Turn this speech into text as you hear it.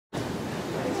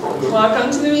Welcome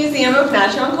to the Museum of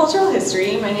Natural and Cultural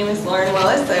History. My name is Lauren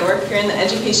Willis. I work here in the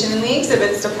Education and the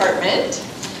Exhibits Department.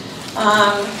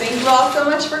 Thank you all so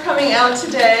much for coming out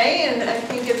today, and I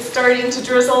think it's starting to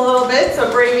drizzle a little bit,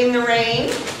 so braving the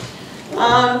rain.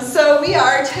 So we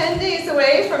are 10 days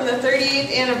away from the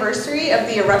 38th anniversary of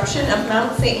the eruption of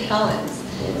Mount Saint Helens.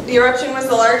 The eruption was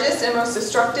the largest and most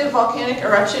destructive volcanic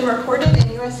eruption recorded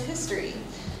in U.S. history.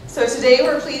 So today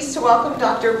we're pleased to welcome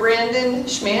Dr. Brandon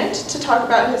Schmandt to talk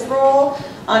about his role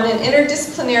on an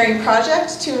interdisciplinary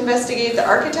project to investigate the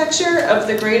architecture of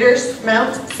the greater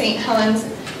Mount Saint Helens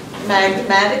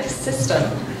magmatic system.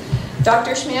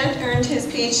 Dr. Schmandt earned his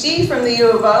PhD from the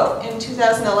U of O in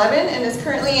 2011 and is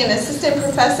currently an assistant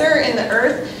professor in the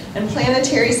Earth and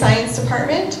Planetary Science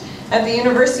Department at the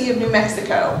University of New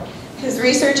Mexico. His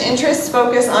research interests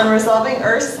focus on resolving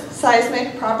Earth's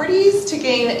seismic properties to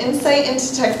gain insight into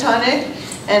tectonic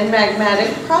and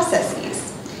magmatic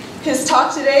processes. His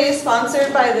talk today is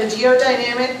sponsored by the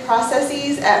Geodynamic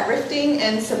Processes at Rifting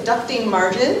and Subducting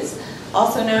Margins,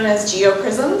 also known as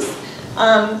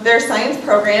GeoPRISMS, their science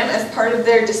program as part of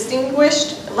their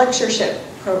Distinguished Lectureship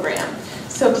program.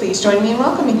 So please join me in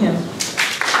welcoming him.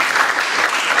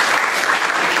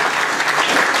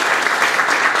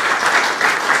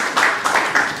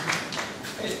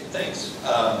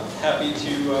 Happy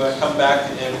to come back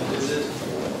and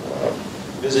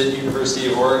visit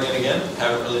University of Oregon again.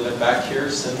 Haven't really been back here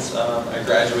since I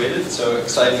graduated, so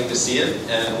exciting to see it.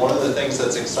 And one of the things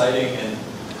that's exciting and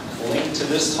linked to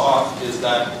this talk is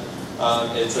that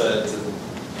it's an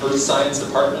Earth Science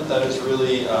department that is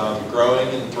really growing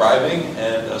and thriving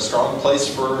and a strong place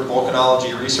for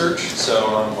volcanology research. So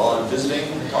while I'm visiting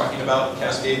and talking about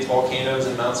Cascades, volcanoes,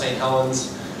 and Mount Saint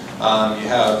Helens, you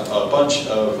have a bunch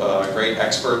of great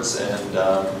experts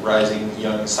and rising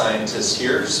young scientists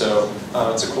here, so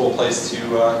it's a cool place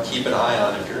to keep an eye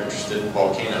on if you're interested in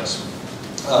volcanoes.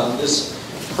 This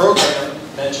program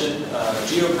mentioned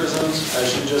GeoPRISMS. I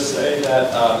should just say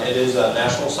that it is a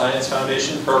National Science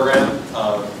Foundation program,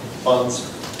 funds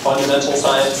fundamental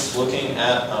science looking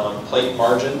at plate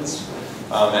margins,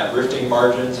 at rifting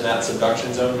margins, and at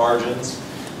subduction zone margins.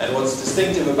 And what's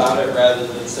distinctive about it, rather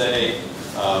than say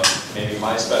maybe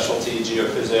my specialty,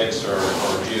 geophysics or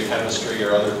geochemistry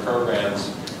or other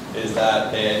programs, is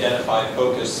that they identify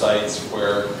focus sites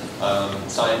where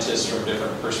scientists from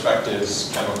different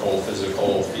perspectives, chemical,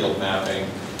 physical, field mapping,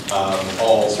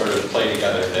 all sort of play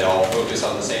together. They all focus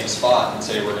on the same spot and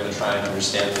say we're going to try and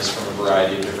understand this from a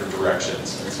variety of different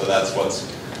directions. And so that's what's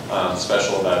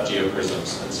special about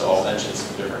GeoPRISMS. And so I'll mention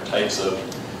some different types of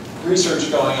research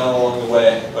going on along the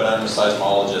way, but I'm a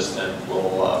seismologist and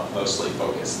will mostly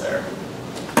focus there.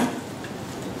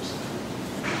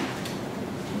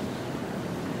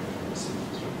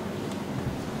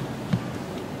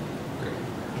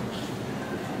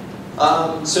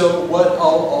 So what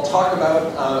I'll talk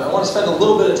about, I want to spend a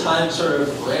little bit of time sort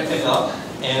of ramping up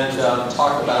and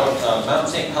talk about Mount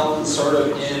Saint Helens sort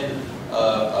of in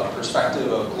a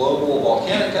perspective of global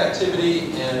volcanic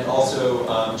activity and also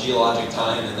geologic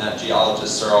time, and that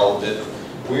geologists are all a bit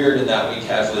weird in that we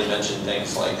casually mention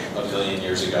things like a million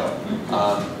years ago.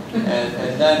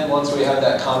 And then once we have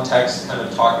that context, kind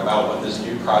of talk about what this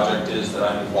new project is that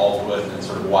I'm involved with and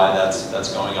sort of why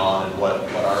that's going on and what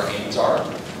our aims are,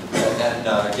 and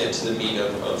then get to the meat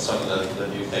of some of the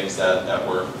new things that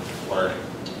we're learning.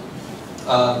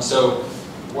 So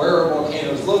where are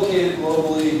volcanoes located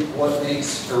globally? What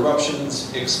makes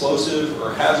eruptions explosive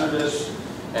or hazardous?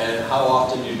 And how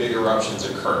often do big eruptions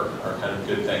occur? Are kind of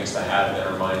good things to have in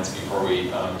our minds before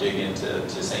we dig into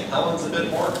St. Helens a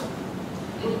bit more.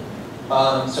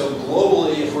 So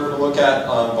globally, if we're to look at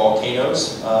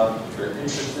volcanoes, if you're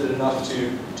interested enough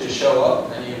to show up,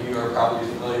 many of you are probably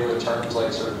familiar with terms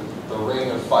like sort of the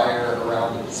ring of fire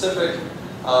around the Pacific.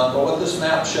 But what this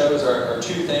map shows are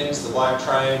two things: the black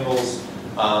triangles,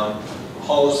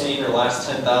 Holocene or last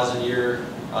 10,000 year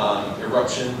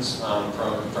eruptions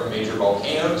from major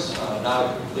volcanoes,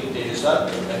 not a complete data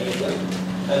set, but many of them,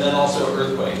 and then also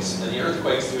earthquakes. And the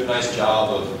earthquakes do a nice job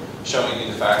of showing you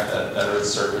the fact that Earth's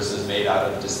surface is made out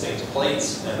of distinct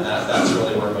plates, and that's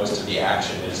really where most of the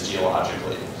action is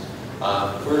geologically.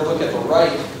 If we were to look at the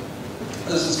right,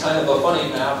 this is kind of a funny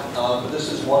map, but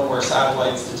this is one where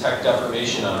satellites detect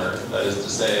deformation on Earth. That is to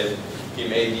say, if you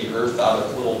made the Earth out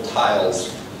of little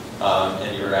tiles,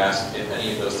 and you were asked if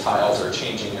any of those tiles are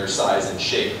changing their size and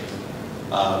shape.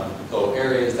 Though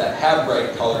areas that have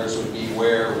bright colors would be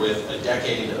where, with a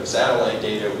decade of satellite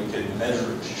data, we could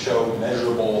show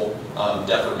measurable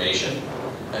deformation.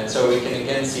 And so we can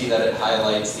again see that it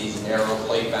highlights these narrow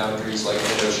plate boundaries like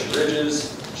mid-ocean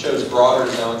ridges, shows broader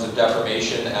zones of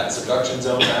deformation at subduction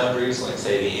zone boundaries, like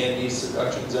say the Andes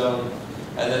subduction zone.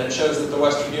 And then it shows that the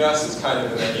western US is kind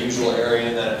of an unusual area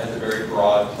and that it has a very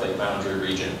broad plate boundary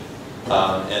region.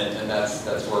 And that's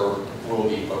where we'll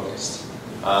be focused.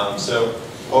 So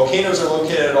volcanoes are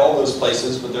located at all those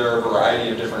places, but there are a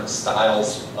variety of different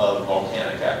styles of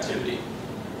volcanic activity.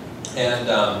 And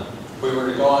if we were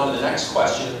to go on to the next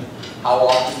question, how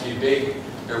often do big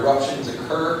eruptions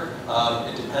occur?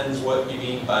 It depends what you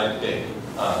mean by big.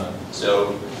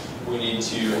 So we need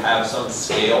to have some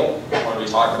scale. When we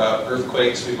talk about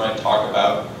earthquakes, we might talk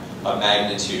about a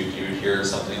magnitude. You would hear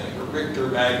something like a Richter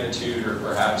magnitude, or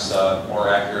perhaps more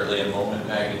accurately a moment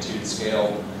magnitude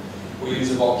scale. We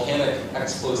use a volcanic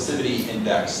explosivity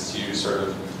index to sort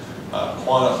of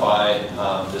quantify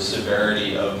the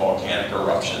severity of volcanic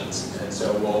eruptions. And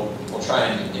so we'll try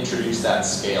and introduce that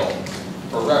scale.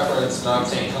 For reference, Mount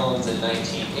Saint Helens in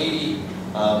 1980,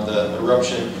 the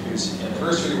eruption whose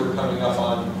anniversary we're coming up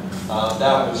on,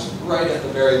 that was right at the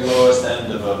very lowest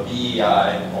end of a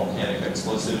BEI, Volcanic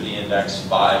Explosivity Index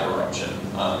 5 eruption.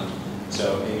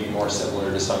 So maybe more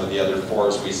similar to some of the other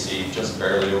 4s we see, just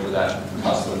barely over that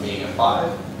cusp of being a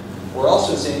 5. We're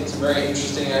also seeing some very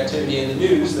interesting activity in the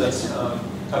news that's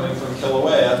coming from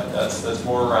Kilauea. That's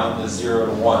more around the 0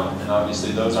 to 1. And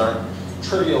obviously those aren't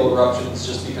trivial eruptions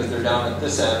just because they're down at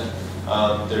this end.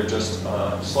 They're just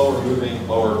slower moving,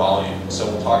 lower volume. So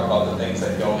we'll talk about the things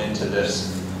that go into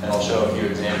this, and I'll show a few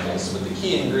examples. But the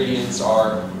key ingredients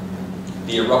are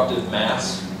the eruptive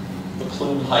mass, the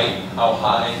plume height, how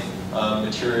high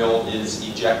material is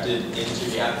ejected into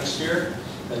the atmosphere,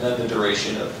 and then the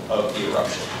duration of the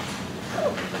eruption.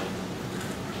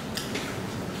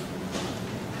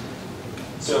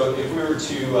 So if we were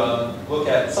to look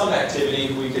at some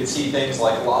activity, we could see things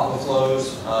like lava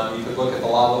flows. You could look at the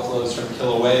lava flows from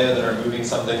Kilauea that are moving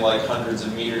something like hundreds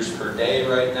of meters per day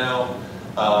right now.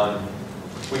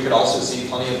 We could also see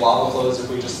plenty of lava flows if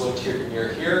we just looked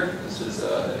near here. This is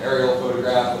an aerial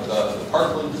photograph of the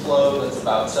Parkland flow that's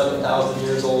about 7,000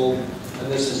 years old.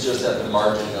 And this is just at the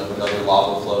margin of another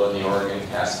lava flow in the Oregon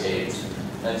Cascades.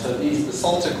 And so these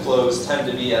basaltic flows tend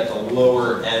to be at the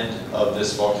lower end of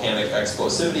this volcanic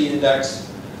explosivity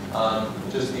index,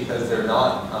 just because they're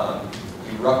not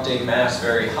erupting mass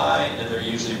very high, and they're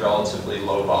usually relatively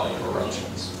low volume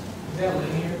eruptions. Is that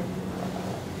linear?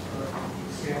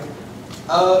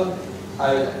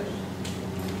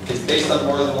 It's based on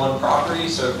more than one property,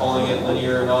 so calling it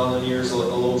linear or nonlinear is a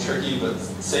little tricky, but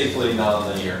safely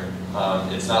nonlinear.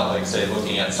 It's not like, say,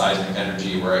 looking at seismic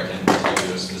energy where I can tell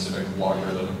you a specific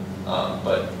logarithm.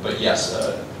 But yes,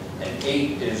 an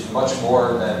 8 is much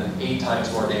more than 8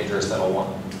 times more dangerous than a 1.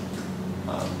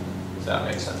 If that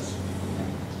makes sense.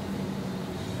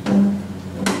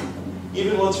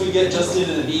 Even once we get just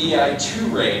into the BEI 2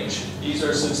 range, these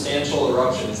are substantial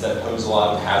eruptions that pose a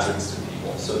lot of hazards to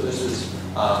people. So this is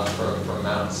from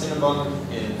Mount Sinabung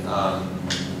in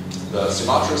the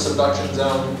Sumatra subduction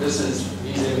zone.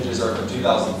 These images are from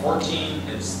 2014.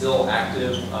 It's still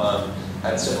active.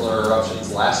 Had similar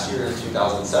eruptions last year in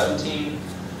 2017.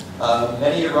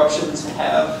 Many eruptions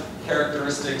have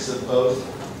characteristics of both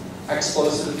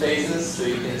explosive phases, so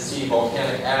you can see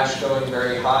volcanic ash going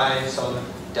very high, some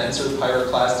denser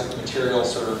pyroclastic material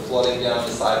sort of flooding down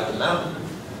the side of the mountain.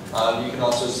 You can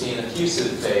also see an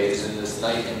effusive phase in this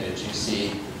night image. You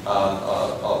see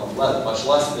much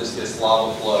less viscous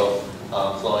lava flow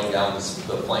flowing down the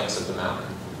flanks of the mountain.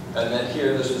 And then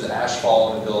here, this is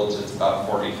ashfall in a village that's about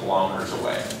 40 kilometers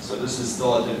away. So this is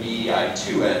still at the BEI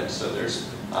 2 end, so there's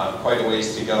quite a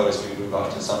ways to go as we move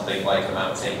up to something like a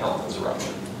Mount Saint Helens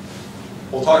eruption.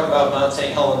 We'll talk about Mount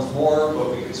Saint Helens more,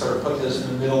 but we could sort of put this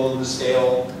in the middle of the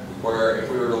scale, where if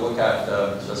we were to look at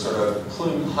the sort of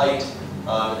plume height,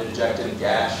 injected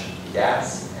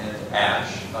gas and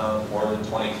ash more than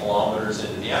 20 kilometers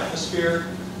into the atmosphere,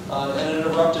 and it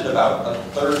erupted about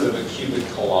 1/3 of a cubic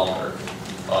kilometer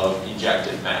of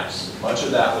ejected mass. Much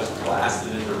of that was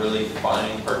blasted into really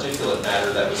fine particulate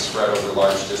matter that was spread over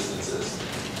large distances.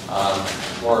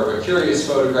 More of a curious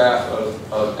photograph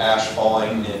of ash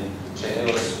falling in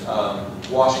Chehalis,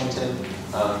 Washington.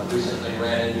 Recently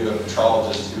ran into a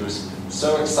meteorologist who was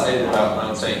so excited about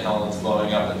Mount Saint Helens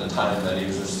blowing up at the time that he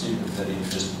was a student that he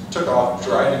just took off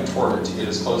driving toward it to get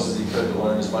as close as he could to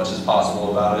learn as much as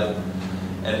possible about it.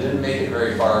 And didn't make it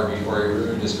very far before he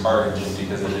ruined his car engine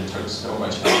because it took so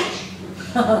much ash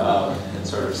and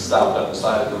sort of stopped up the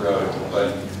side of the road.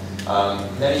 But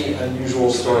many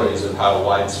unusual stories of how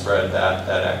widespread that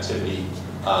activity,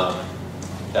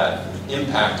 that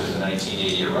impact of the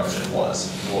 1980 eruption was.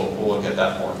 We'll look at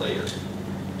that more later.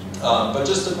 But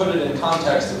just to put it in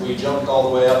context, if we jumped all the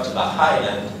way up to the high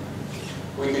end,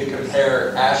 We could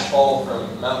compare ashfall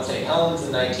from Mount Saint Helens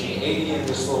in 1980 in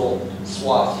this little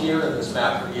swath here in this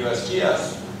map from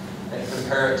USGS, and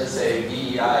compare it to, say,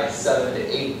 VEI 7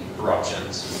 to 8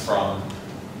 eruptions from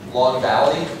Long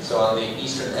Valley, so on the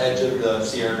eastern edge of the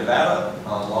Sierra Nevada,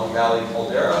 Long Valley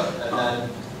caldera, and then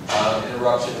an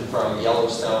eruption from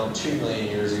Yellowstone 2 million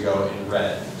years ago in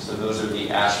red. So those are the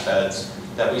ash beds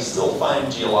that we still find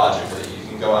geologically. You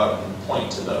can go out and point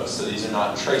to those. So these are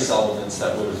not trace elements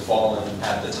that would have fallen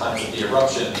at the time of the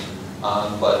eruption,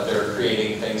 but they're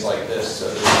creating things like this.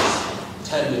 So there's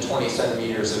 10 to 20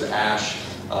 centimeters of ash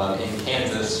in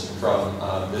Kansas from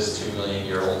this 2 million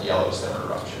year old Yellowstone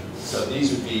eruption. So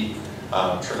these would be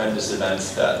tremendous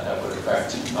events that would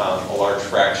affect a large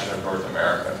fraction of North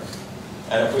America.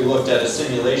 And if we looked at a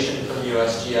simulation from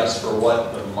USGS for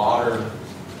what the modern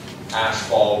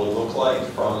ashfall would look like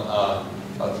from a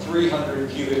 300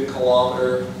 cubic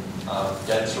kilometer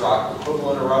dense rock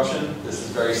equivalent eruption, this is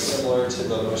very similar to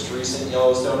the most recent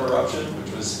Yellowstone eruption,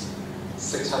 which was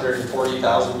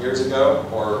 640,000 years ago,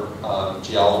 or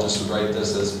geologists would write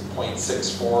this as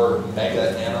 0.64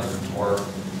 mega annum, or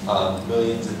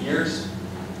millions of years.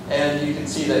 And you can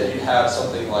see that you have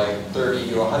something like 30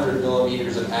 to 100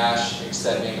 millimeters of ash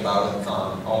extending about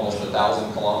almost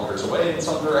 1,000 kilometers away in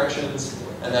some directions,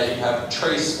 and that you have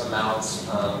trace amounts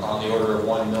on the order of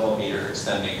 1 millimeter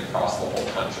extending across the whole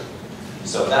country.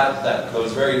 So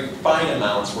those very fine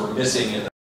amounts were missing in the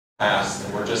past,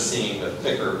 and we're just seeing the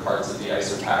thicker parts of the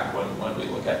isopack when we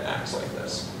look at maps like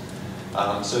this.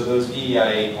 So those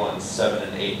VEI 8 ones, 7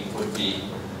 and 8, would be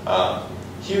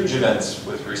huge events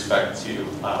with respect to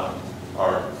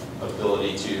our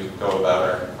ability to go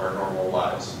about our normal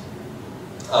lives.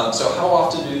 So how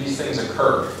often do these things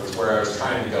occur is where I was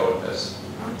trying to go with this.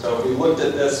 So if we looked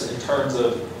at this in terms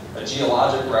of a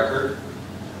geologic record,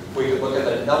 we could look at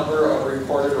the number of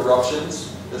reported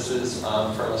eruptions. This is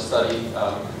from a study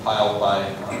compiled by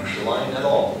Jelaine et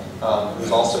al.,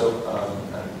 who's also,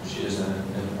 she is an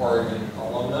Oregon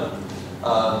alumna.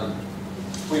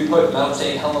 We put Mount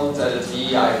Saint Helens at its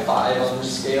VEI 5 on the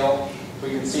scale.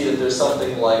 We can see that there's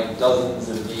something like dozens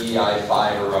of VEI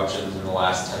 5 eruptions in the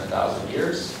last 10,000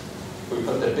 years. We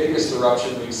put the biggest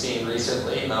eruption we've seen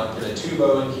recently, Mount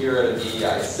Pinatubo, in here at a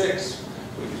VEI 6.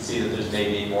 We can see that there's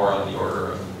maybe more on the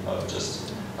order of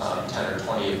just 10 or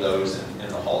 20 of those in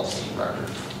the Holocene record.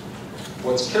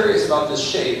 What's curious about this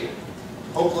shape,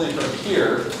 hopefully from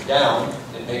here down,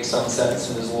 it makes some sense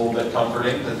and is a little bit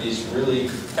comforting that these really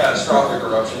catastrophic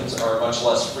eruptions are much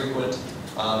less frequent.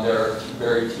 There are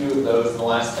very few of those in the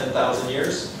last 10,000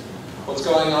 years. What's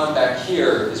going on back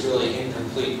here is really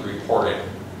incomplete reporting.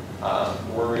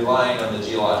 We're relying on the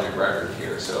geologic record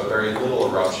here, so a very little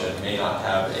eruption may not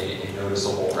have a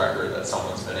noticeable record that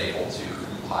someone's been able to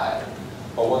compile.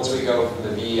 But once we go from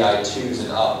the VEI 2s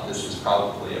and up, this is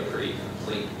probably a pretty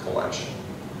complete collection.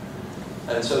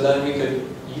 And so then we could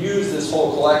use this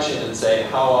whole collection and say,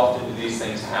 how often do these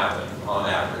things happen on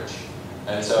average?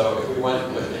 And so if we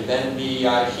went with event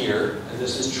VEI here, and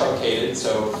this is truncated,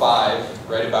 so 5,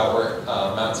 right about where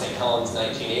Mount Saint Helens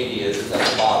 1980 is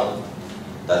at the bottom,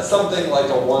 that's something like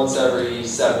a once every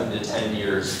 7 to 10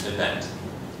 years event.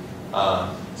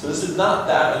 So this is not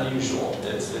that unusual.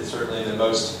 It's certainly the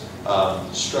most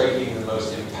striking, the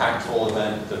most impactful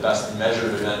event, the best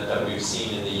measured event that we've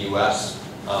seen in the US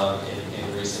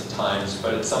in recent times,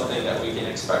 but it's something that we can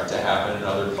expect to happen in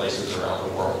other places around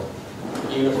the world.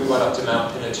 Even if we went up to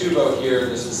Mount Pinatubo here,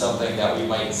 this is something that we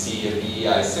might see a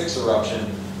VEI 6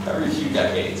 eruption every few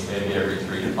decades, maybe every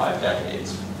 3 to 5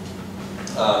 decades.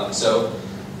 So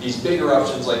these big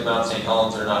eruptions like Mount Saint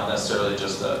Helens are not necessarily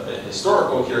just a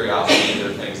historical curiosity,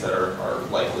 they're things that are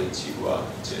likely to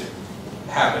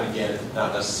happen again,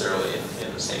 not necessarily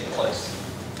in the same place.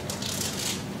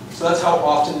 So that's how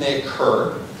often they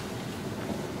occur.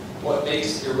 What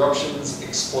makes eruptions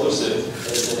explosive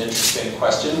is an interesting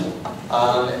question.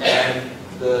 And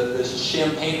the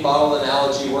champagne bottle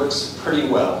analogy works pretty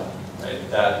well. Right?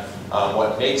 That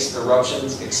what makes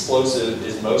eruptions explosive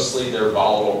is mostly their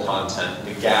volatile content,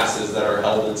 the gases that are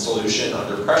held in solution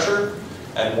under pressure.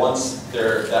 And once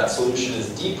that solution is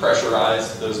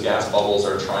depressurized, those gas bubbles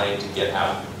are trying to get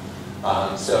out.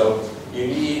 So you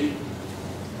need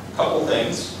a couple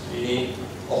things. You need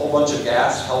a whole bunch of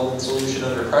gas held in solution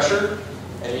under pressure,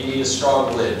 and you need a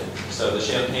strong lid. So the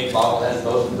champagne bottle has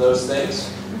both of those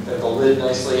things. We have the lid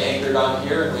nicely anchored on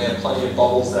here, and we have plenty of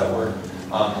bubbles that were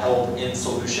held in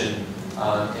solution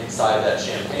inside that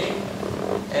champagne.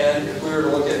 And if we were to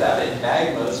look at that in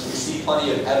magmas, we see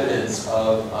plenty of evidence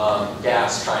of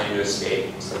gas trying to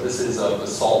escape. So this is a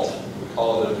basalt. We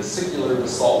call it a vesicular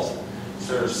basalt. You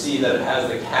sort of see that it has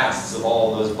the casts of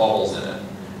all of those bubbles in it.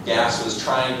 gas was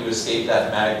trying to escape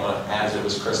that magma as it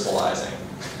was crystallizing.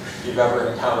 If you've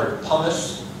ever encountered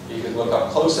pumice, you can look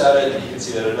up close at it and you can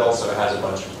see that it also has a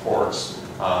bunch of pores.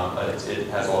 It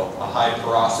has a high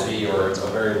porosity, or it's a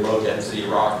very low density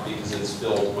rock because it's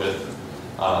filled with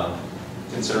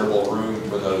considerable room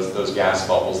for those gas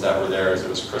bubbles that were there as it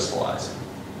was crystallizing.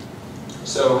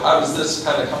 So how does this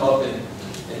kind of come up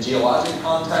in geologic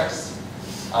context?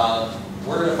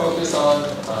 We're going to focus on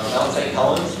Mount Saint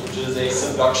Helens, which is a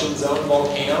subduction zone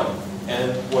volcano.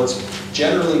 And what's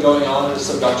generally going on in a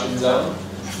subduction zone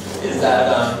is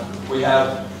that we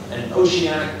have an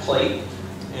oceanic plate.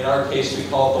 In our case, we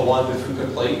call it the Juan de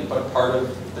Fuca plate, but part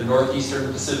of the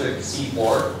northeastern Pacific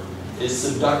seafloor is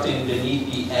subducting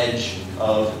beneath the edge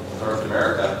of North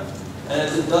America. And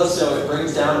as it does so, it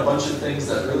brings down a bunch of things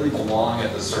that really belong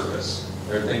at the surface.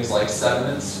 There are things like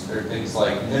sediments, there are things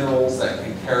like minerals that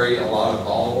can carry a lot of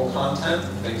volatile content,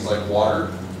 things like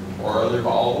water or other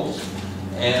volatiles.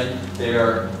 And they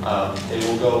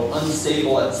will go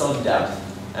unstable at some depth.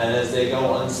 And as they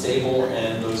go unstable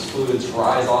and those fluids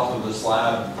rise off of the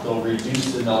slab, they'll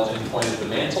reduce the melting point of the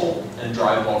mantle and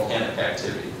drive volcanic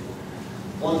activity.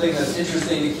 One thing that's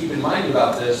interesting to keep in mind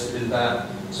about this is that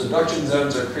subduction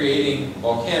zones are creating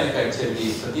volcanic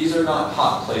activity, but these are not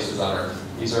hot places on Earth.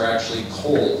 These are actually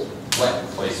cold, wet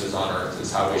places on Earth,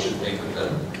 is how we should think of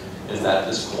them. Is that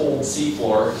this cold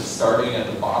seafloor is starting at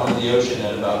the bottom of the ocean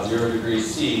at about 0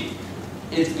 degrees C.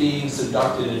 It's being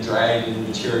subducted and dragged into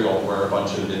material where a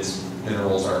bunch of its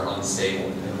minerals are unstable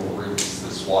and will release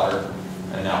this water,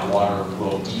 and that water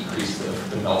will decrease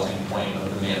the melting point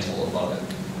of the mantle above it.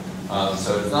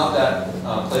 So it's not that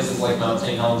places like Mount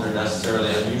Saint Helens are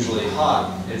necessarily unusually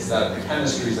hot, it's that the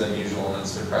chemistry is unusual and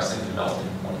it's depressing the melting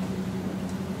point.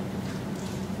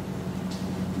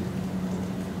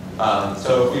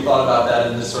 So if we thought about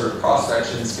that in this sort of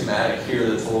cross-section schematic here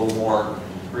that's a little more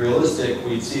realistic,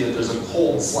 we'd see that there's a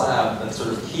cold slab that's sort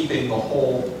of keeping the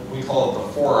whole, we call it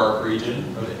the forearc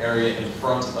region, or the area in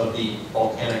front of the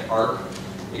volcanic arc.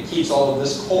 It keeps all of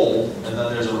this cold, and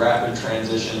then there's a rapid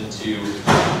transition to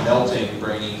melting,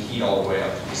 bringing heat all the way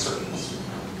up to the surface.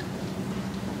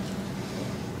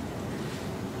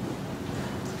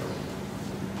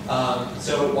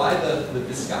 So why the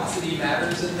viscosity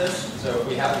matters in this? So if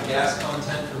we have the gas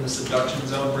content from the subduction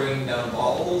zone bringing down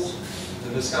volatiles, the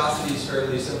viscosity is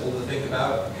fairly simple to think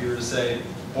about. If you were to say,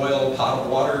 boil a pot of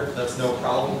water, that's no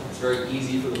problem. It's very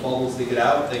easy for the bubbles to get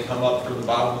out. They come up from the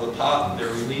bottom of the pot, they're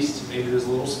released. Maybe there's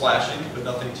a little splashing, but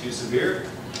nothing too severe.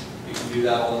 You can do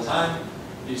that all the time.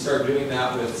 If you start doing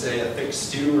that with, say, a thick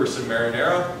stew or some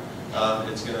marinara,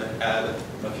 it's going to add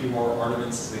a few more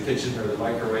ornaments to the kitchen or the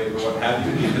microwave or what have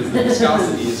you, because the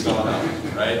viscosity has gone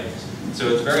up, right? So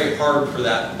it's very hard for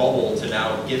that bubble to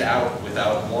now get out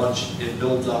without launch. It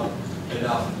builds up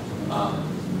enough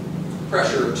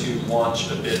pressure to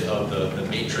launch a bit of the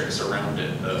matrix around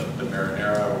it, the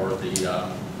marinara or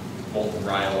the molten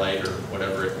rhyolite or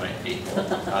whatever it might be.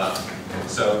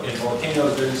 So in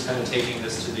volcanoes, they're just kind of taking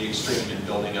this to the extreme and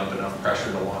building up enough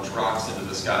pressure to launch rocks into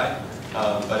the sky.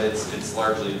 But it's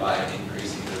largely by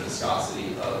increasing the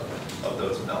viscosity of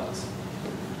those melts.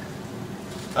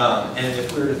 And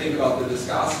if we were to think about the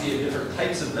viscosity of different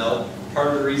types of melt, part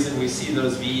of the reason we see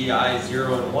those VEI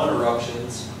 0 and 1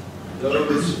 eruptions,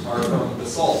 those are from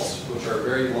basalts, which are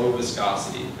very low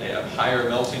viscosity. They have higher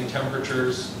melting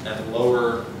temperatures and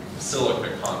lower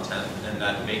silica content, and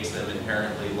that makes them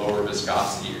inherently lower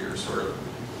viscosity. You're sort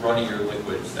of running your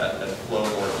liquids that flow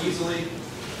more easily.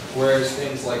 Whereas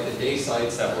things like the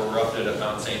dacite that were erupted at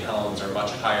Mount Saint Helens are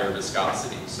much higher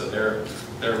viscosity. So they're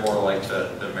more like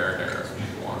the marinara, if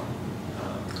you want.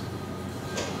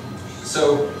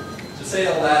 So to say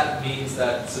all that means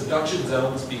that subduction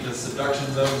zones, because subduction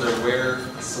zones are where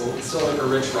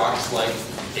silica-rich rocks like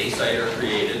dacite are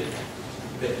created,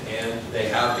 and they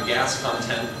have the gas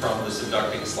content from the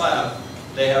subducting slab,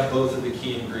 they have both of the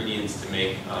key ingredients to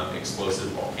make explosive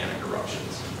volcanic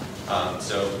eruptions.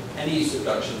 So any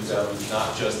subduction zone,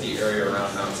 not just the area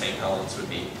around Mount Saint Helens, would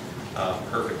be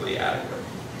perfectly adequate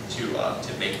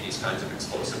to make these kinds of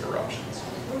explosive eruptions.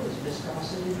 What does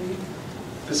viscosity mean?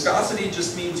 Viscosity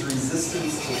just means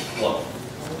resistance to flow.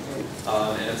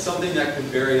 And it's something that could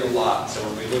vary a lot. So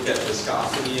when we look at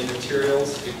viscosity in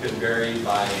materials, it could vary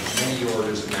by many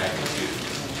orders of magnitude.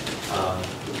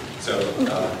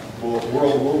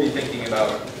 We'll be thinking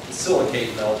about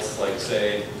silicate melts, like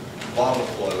say lava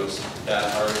flows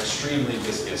that are extremely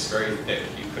viscous, very thick.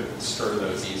 You couldn't stir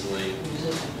those easily.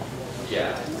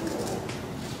 Yeah.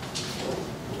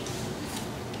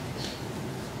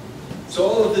 So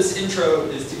all of this intro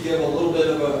is to give a little bit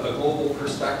of a global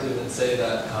perspective and say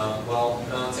that, well,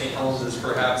 Mount Saint Helens is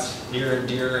perhaps near and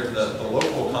dear in the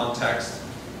local context.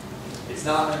 It's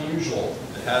not unusual.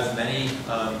 It has many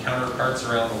counterparts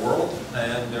around the world,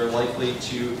 and they're likely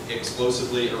to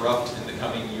explosively erupt in the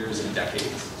coming years and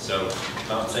decades. So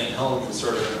Mount Saint Helens is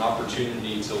sort of an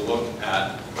opportunity to look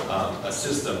at a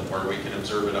system where we can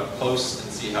observe it up close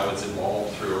and see how it's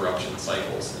evolved through eruption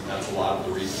cycles. And that's a lot of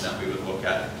the reason that we would look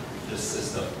at this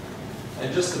system.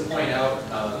 And just to point out,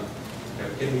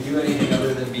 can we do anything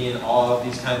other than be in awe of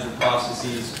these kinds of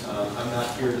processes? I'm not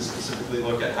here to specifically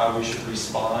look at how we should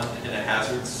respond in a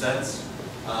hazard sense,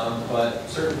 but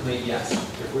certainly yes.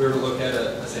 If we were to look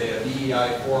at, say, a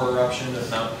VEI-4 eruption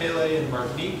of Mount Pelée in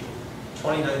Martinique,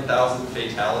 29,000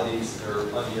 fatalities. There were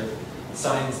plenty of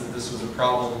signs that this was a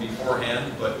problem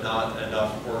beforehand, but not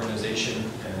enough organization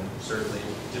and certainly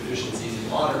deficiencies in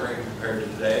monitoring compared to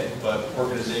today, but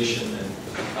organization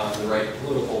and the right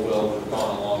political will would have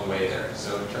gone a long way there.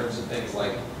 So in terms of things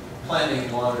like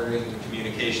planning, monitoring, and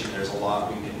communication, there's a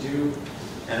lot we can do,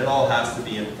 and it all has to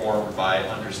be informed by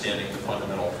understanding the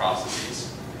fundamental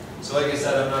processes. So like I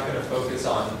said, I'm not going to focus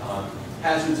on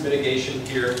hazards mitigation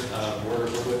here. We're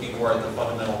looking more at the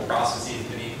fundamental processes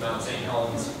beneath Mount Saint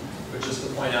Helens. But just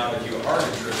to point out, if you are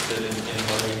interested in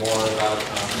learning more about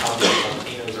how the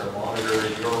volcanoes are monitored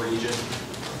in your region,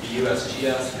 the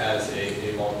USGS has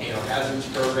a volcano hazards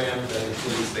program that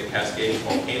includes the Cascade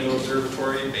Volcano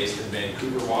Observatory based in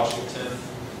Vancouver, Washington,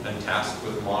 and tasked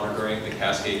with monitoring the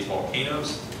Cascade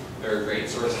volcanoes. They're a great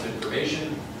source of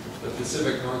information. The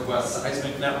Pacific Northwest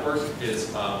Seismic Network is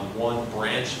one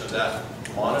branch of that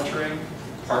monitoring.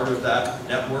 Part of that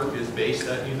network is based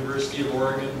at University of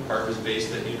Oregon, part is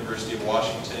based at University of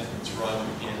Washington. It's run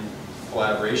in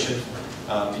collaboration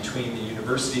between the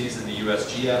universities and the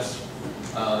USGS.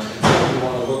 And so if you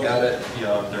want to look at it,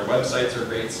 their websites are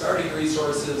great starting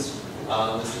resources.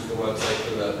 This is the website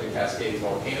for the Cascades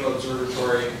Volcano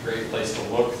Observatory, great place to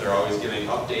look. They're always giving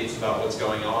updates about what's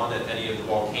going on at any of the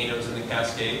volcanoes in the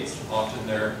Cascades. Often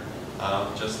they're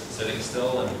just sitting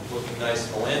still and looking nice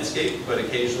in the landscape, but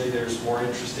occasionally there's more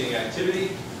interesting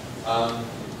activity.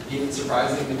 Even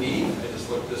surprising to me, I just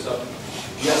looked this up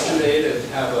yesterday to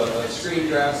have a screen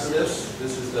draft of this.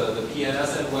 This is the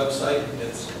PNSN website.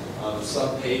 It's a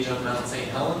sub-page on Mount Saint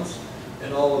Helens,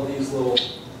 and all of these little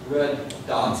red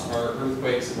dots are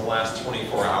earthquakes in the last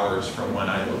 24 hours from when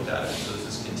I looked at it. So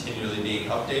this is continually being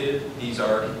updated. These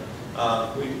are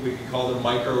we could call them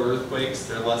micro-earthquakes.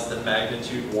 They're less than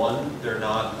magnitude 1. They're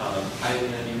not highly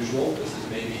unusual. This is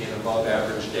maybe an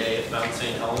above-average day at Mount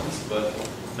Saint Helens, but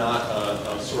not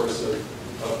a source of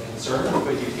concern.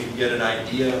 But you can get an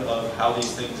idea of how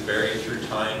these things vary through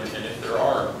time and if there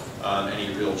are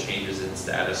any real changes in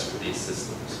status for these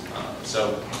systems.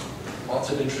 So lots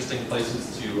of interesting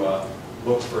places to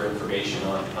look for information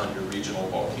on your regional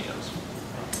volcanoes.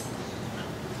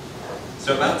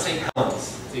 So Mount Saint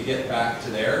Helens, to get back to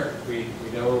there, we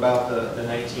know about the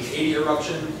 1980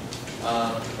 eruption,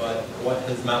 but what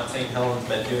has Mount Saint Helens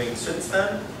been doing since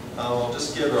then? I'll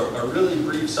just give a really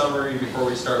brief summary before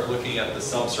we start looking at the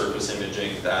subsurface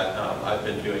imaging that I've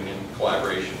been doing in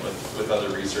collaboration with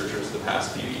other researchers the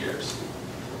past few years.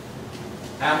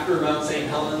 After Mount Saint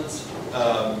Helens,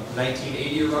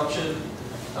 1980 eruption,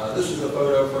 this is a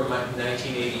photo from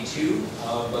 1982,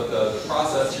 but the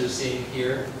process you're seeing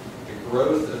here,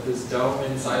 growth of this dome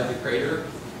inside the crater,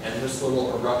 and this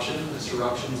little eruption. This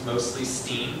eruption is mostly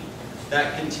steam.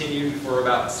 That continued for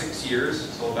about 6 years,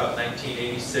 so about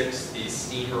 1986, these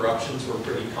steam eruptions were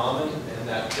pretty common, and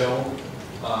that dome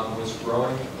was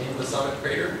growing in the summit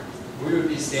crater. We would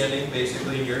be standing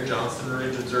basically near Johnston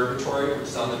Ridge Observatory, which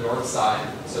is on the north side.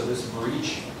 So this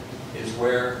breach is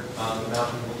where the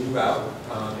mountain blew out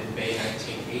in May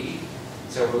 1980.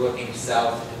 So we're looking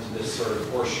south into this sort of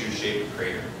horseshoe-shaped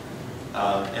crater.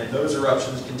 And those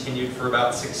eruptions continued for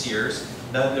about 6 years.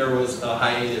 Then there was a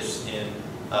hiatus in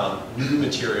new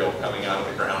material coming out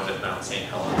of the ground at Mount Saint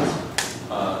Helens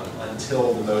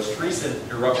until the most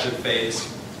recent eruptive phase,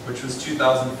 which was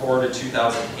 2004 to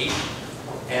 2008.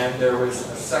 And there was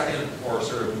a second or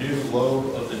sort of new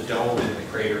lobe of the dome in the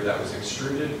crater that was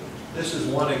extruded. This is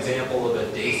one example of a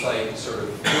dacite sort of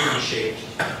fin-shaped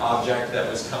object that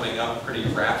was coming up pretty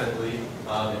rapidly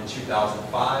in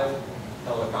 2005.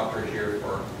 Helicopter here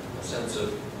for a sense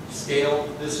of scale.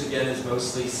 This again is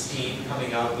mostly steam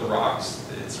coming out of the rocks.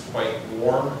 It's quite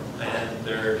warm, and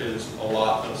there is a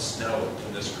lot of snow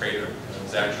in this crater.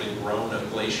 It's actually grown a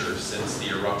glacier since the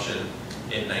eruption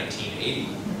in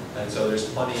 1980. And so there's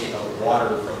plenty of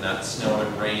water from that snow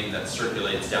and rain that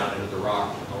circulates down into the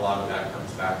rock, and a lot of that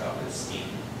comes back up as steam.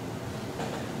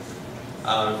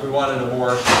 If we wanted a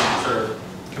more sort of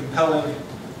compelling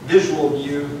visual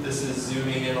view, this is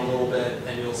zooming in a little bit,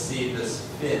 and you'll see this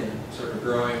fin sort of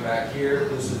growing back here.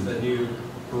 This is the new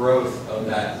growth of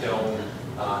that dome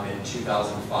in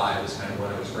 2005 is kind of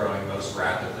when it was growing most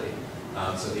rapidly.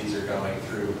 So these are going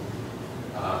through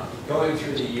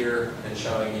the year and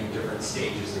showing you different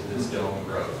stages of this dome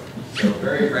growth. So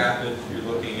very rapid. You're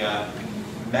looking at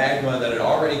magma that had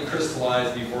already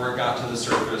crystallized before it got to the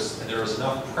surface, and there was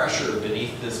enough pressure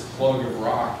beneath this plug of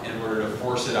rock in order to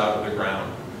force it out of the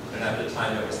ground. And at the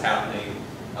time it was happening,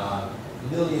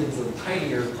 millions of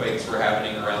tiny earthquakes were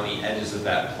happening around the edges of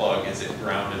that plug as it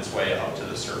ground its way up to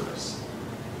the surface.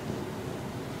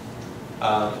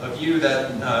 A view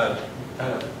that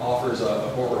kind of offers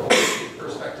a more holistic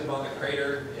perspective on the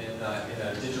crater in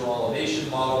a digital elevation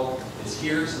model is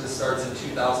here. So this starts in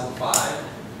 2005.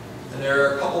 And there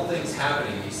are a couple things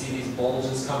happening. You see these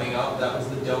bulges coming up. That was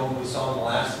the dome we saw in the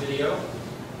last video.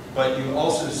 But you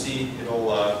also see, it'll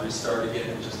restart again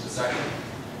in just a second.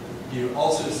 You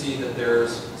also see that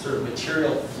there's sort of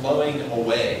material flowing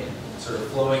away, sort of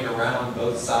flowing around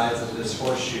both sides of this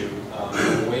horseshoe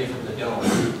away from the dome.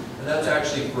 And that's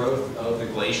actually growth of the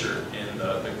glacier in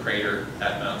the crater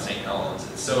at Mount Saint Helens.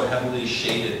 It's so heavily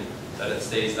shaded that it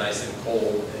stays nice and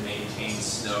cold and maintains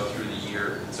snow through the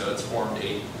year. So it's formed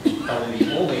probably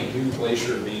the only new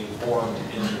glacier being formed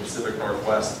in the Pacific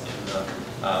Northwest in the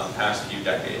past few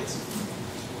decades.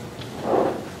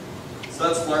 So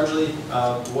that's largely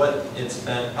what it's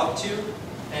been up to.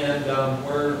 And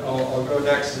where I'll go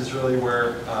next is really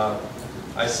where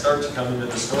I start to come into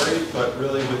the story, but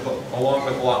really along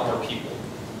with a lot more people.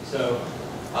 So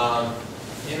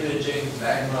imaging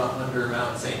magma under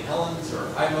Mount Saint Helens, or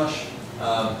iMUSH,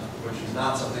 which is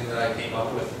not something that I came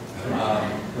up with.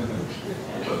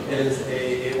 It is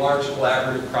a large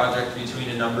collaborative project between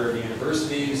a number of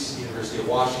universities, University of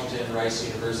Washington, Rice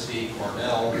University,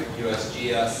 Cornell,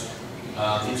 USGS.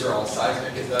 These are all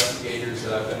seismic investigators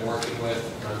that I've been working with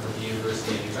from the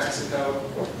University of New Mexico.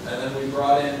 And then we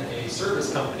brought in a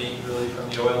service company really from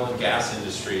the oil and gas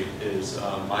industry is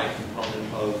my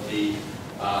component of the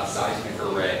seismic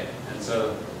array. And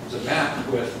so there's a map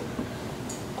with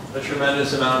a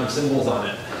tremendous amount of symbols on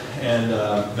it. And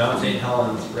Mount Saint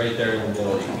Helens right there in the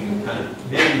middle. You can kind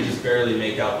of maybe just barely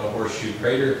make out the horseshoe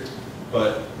crater.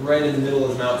 But right in the middle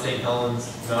is Mount Saint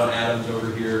Helens, Mount Adams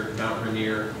over here, Mount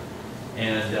Rainier.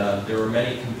 And there were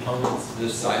many components to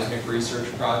this seismic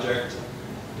research project.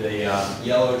 The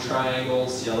yellow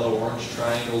triangles, yellow-orange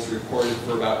triangles recorded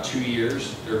for about 2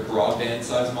 years. They're broadband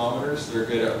seismometers. They're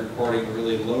good at recording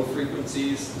really low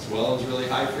frequencies as well as really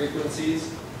high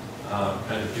frequencies.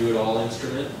 Kind of do-it-all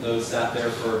instrument. Those sat there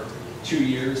for 2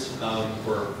 years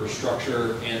for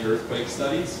structure and earthquake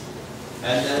studies.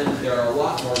 And then there are a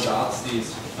lot more dots.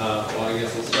 These, well, I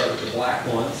guess we'll start with the black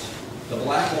ones. The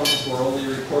black ones were only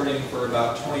recording for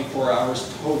about 24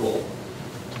 hours total.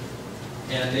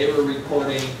 And they were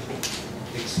recording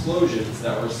explosions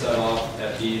that were set off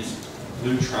at these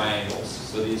blue triangles.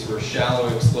 So these were shallow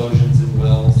explosions in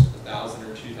wells, 1,000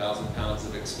 or 2,000 pounds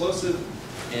of explosive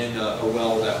in a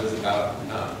well that was about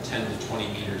 10 to 20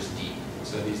 meters deep.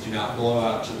 So these do not blow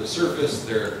out to the surface.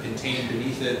 They're contained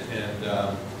beneath it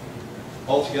and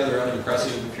altogether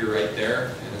unimpressive if you're right there,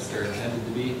 and as they're intended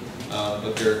to be.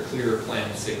 But they're clear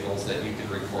planned signals that you can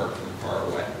record from far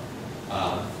away.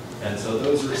 And so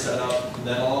those were set up, and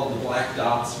then all of the black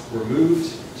dots were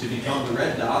moved to become the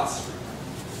red dots,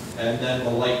 and then the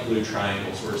light blue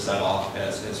triangles were set off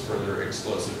as further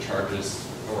explosive charges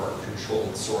or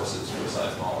controlled sources for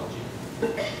seismology.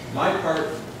 My part,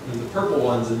 the purple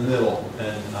ones in the middle,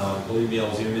 and believe me,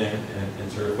 I'll zoom in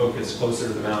and sort of focus closer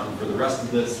to the mountain for the rest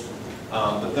of this.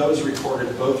 But those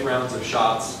recorded both rounds of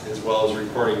shots as well as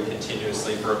recording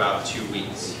continuously for about 2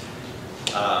 weeks.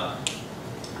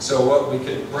 So how we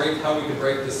could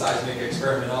break the seismic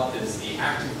experiment up is the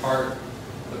active part,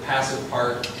 the passive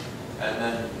part, and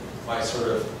then my sort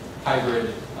of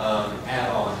hybrid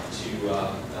add-on to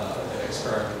an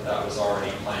experiment that was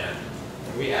already planned.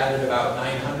 And we added about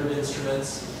 900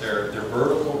 instruments. They're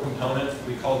vertical component.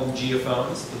 We call them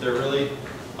geophones, but they're really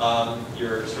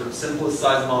your sort of simplest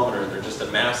seismometer. They're just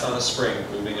a mass on a spring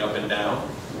moving up and down.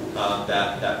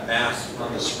 That mass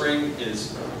on the spring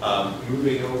is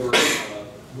moving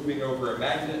over a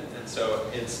magnet, and so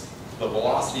it's the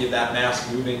velocity of that mass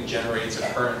moving generates a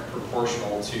current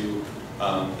proportional to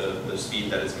the speed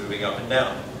that is moving up and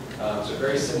down. So a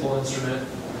very simple instrument.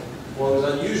 What was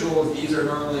unusual is these are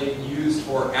normally used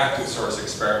for active source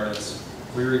experiments.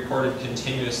 We recorded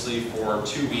continuously for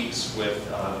 2 weeks with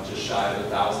just shy of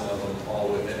 1,000 of them, all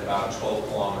within about a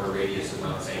 12-kilometer radius of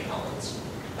Mount St. Helens.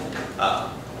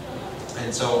 And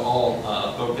And so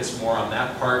I'll focus more on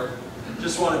that part.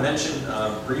 Just want to mention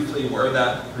briefly where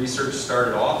that research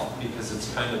started off, because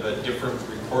it's kind of a different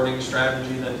recording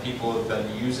strategy than people have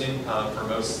been using for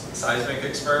most seismic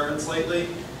experiments lately.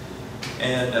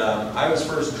 And I was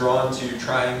first drawn to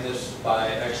trying this by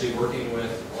actually working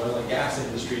with oil and gas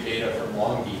industry data from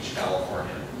Long Beach,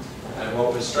 California. And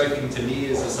what was striking to me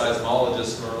as a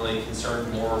seismologist normally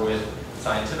concerned more with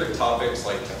scientific topics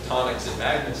like tectonics and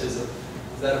magnetism,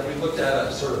 is that if we looked at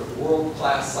a sort of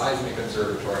world-class seismic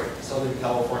observatory, Southern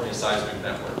California Seismic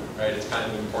Network, right? It's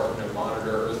kind of important to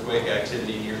monitor earthquake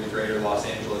activity near the greater Los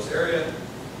Angeles area.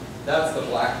 That's the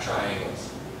black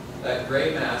triangles. That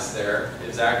gray mass there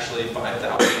is actually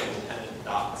 5,000 independent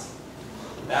dots.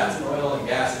 That's an oil and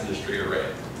gas industry array,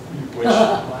 which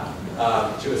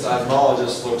to a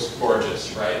seismologist looks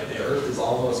gorgeous, right? The earth is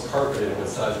almost carpeted with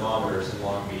seismometers in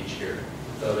Long Beach here.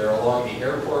 So they're along the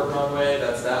airport runway,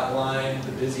 that's that line,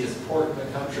 the busiest port in the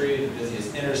country, the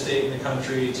busiest interstate in the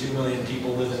country, 2 million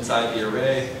people live inside the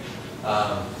array.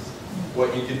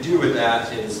 What you can do with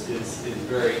that is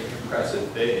very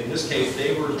impressive. In this case,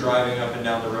 they were driving up and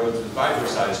down the roads with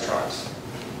Viper-sized trucks.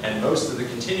 And most of the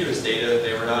continuous data,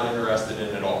 they were not interested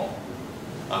in at all.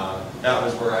 That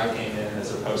was where I came in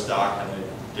as a postdoc, and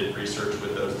I did research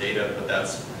with those data, but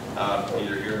that's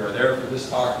neither here nor there for this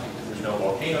talk, because there's no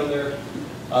volcano there.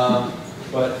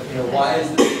 But why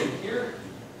is this in here?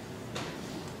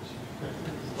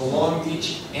 The Long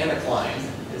Beach anticline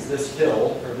is this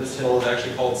hill, or this hill is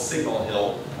actually called Signal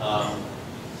Hill,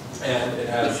 and it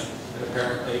has an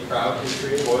apparently proud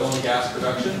history of oil and gas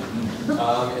production.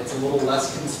 It's a little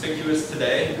less conspicuous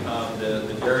today.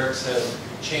 The derricks have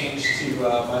changed to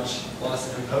much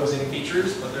less imposing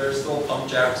features, but there are still pump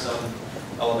jacks on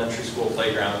elementary school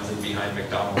playgrounds and behind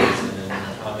McDonald's, and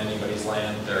on anybody's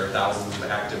land there are thousands of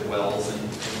active wells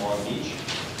in Long Beach.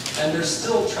 And they're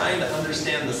still trying to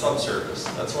understand the subsurface.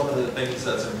 That's one of the things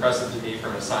that's impressive to me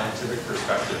from a scientific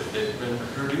perspective. They've been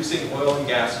producing oil and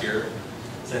gas here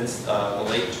since the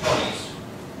late 20s.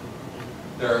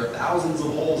 There are thousands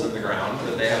of holes in the ground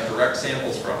that they have direct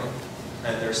samples from,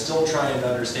 and they're still trying to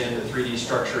understand the 3D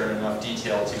structure in enough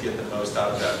detail to get the most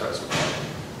out of that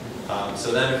reservoir.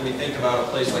 So then if we think about a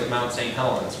place like Mount Saint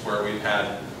Helens, where we've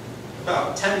had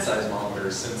about 10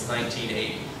 seismometers since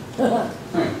 1980.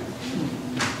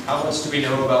 How much do we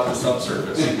know about the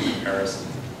subsurface in comparison?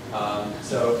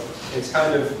 So it's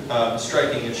kind of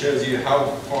striking. It shows you how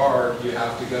far you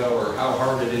have to go, or how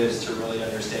hard it is to really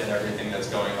understand everything that's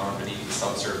going on beneath the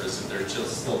subsurface if they're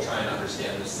just still trying to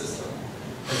understand this system.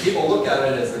 And people look at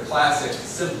it as the classic,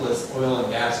 simplest oil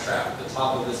and gas trap. At the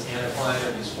top of this anticline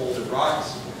are these folded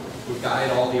rocks. We guide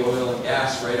all the oil and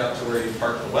gas right up to where you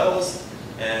park the wells,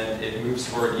 and it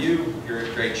moves toward you. You're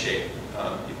in great shape.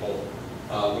 People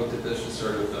looked at this as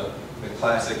sort of the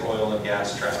classic oil and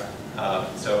gas trap.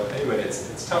 So anyway,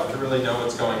 it's tough to really know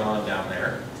what's going on down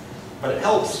there. But it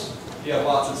helps if you have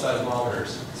lots of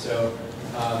seismometers. So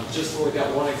just to look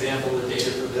at one example of the data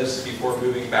for this before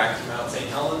moving back to Mount Saint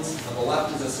Helens. On the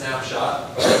left is a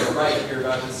snapshot, but on the right you're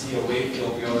about to see a wave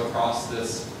field go across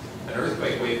this, an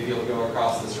earthquake wave field go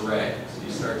across this array. So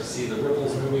you start to see the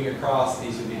ripples moving across.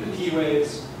 These would be the P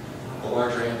waves, the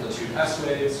larger amplitude S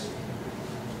waves.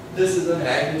 This is a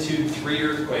magnitude 3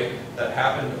 earthquake that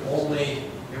happened only,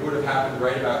 it would have happened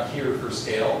right about here for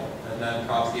scale, and then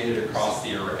propagated across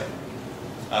the array.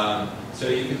 So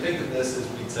you can think of this as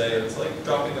we'd say, it's like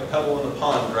dropping a pebble in the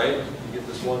pond, right? You get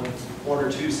this one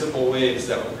or two simple waves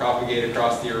that would propagate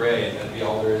across the array, and that'd be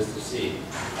all there is to see.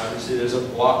 Obviously there's a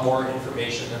lot more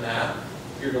information than that.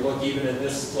 If you're to look even in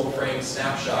this still frame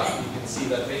snapshot, you can see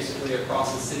that basically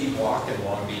across a city block in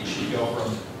Long Beach, you go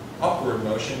from upward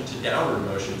motion to downward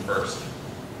motion first.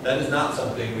 That is not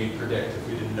something we'd predict if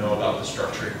we didn't know about the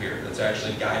structure here. That's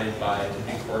actually guided by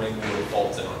the recording of the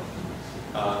fault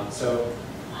zone. So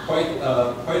quite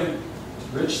a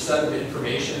rich set of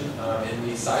information in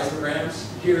these seismograms.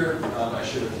 Here, I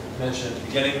should have mentioned at the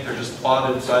beginning, they're just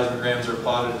plotted. Seismograms are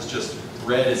plotted as just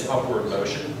red is upward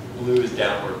motion, blue is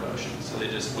downward motion. So they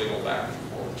just wiggle back and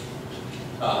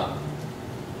forth.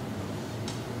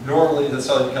 Normally, the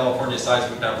Southern California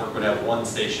Seismic Network would have one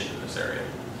station in this area.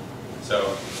 So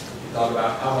if you thought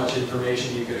about how much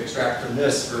information you could extract from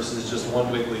this versus just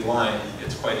one wiggly line,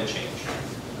 it's quite a change.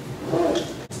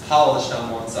 It's polished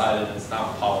on one side and it's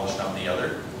not polished on the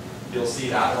other. You'll see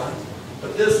that one.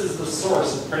 But this is the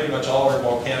source of pretty much all our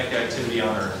volcanic activity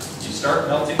on Earth. You start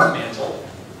melting the mantle,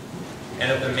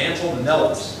 and if the mantle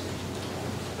melts,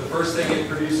 the first thing it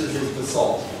produces is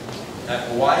basalt. At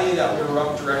Hawaii, that would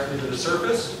erupt directly to the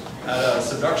surface. At a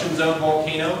subduction zone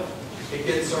volcano, it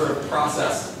gets sort of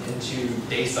processed into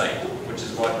dacite, which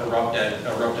is what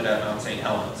erupted at Mount Saint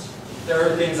Helens. There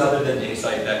are things other than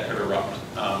dacite that could erupt,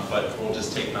 but we'll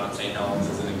just take Mount Saint Helens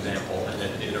as an example, and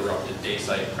it erupted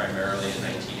dacite primarily in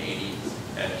 1980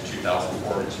 and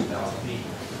 2004 to 2008.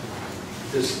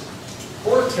 This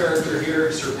fourth character here,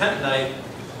 serpentinite,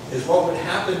 is what would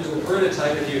happen to a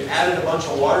peridotite if you added a bunch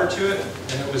of water to it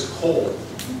and it was cold.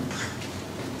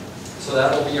 So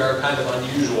that'll be our kind of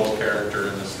unusual character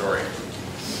in the story.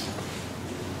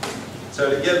 So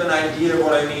to give an idea of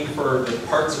what I mean for the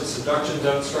parts of subduction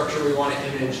zone structure we want to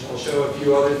image, I'll show a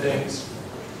few other things.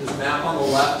 This map on the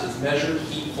left is measured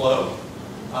heat flow.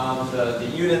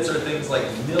 The units are things like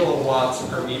milliwatts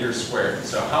per meter squared.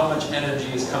 So how much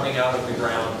energy is coming out of the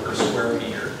ground per square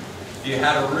meter. If you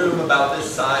had a room about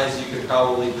this size, you could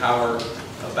probably power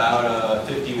about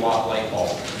a 50-watt light bulb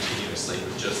continuously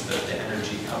with just the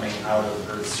energy coming out of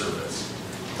Earth's surface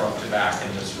front to back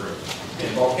in this room.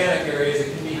 In volcanic areas,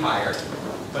 it can be higher,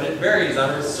 but it varies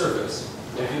on Earth's surface.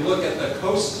 If you look at the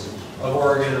coast of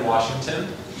Oregon and Washington,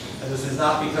 and this is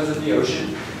not because of the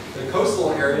ocean, the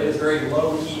coastal area is very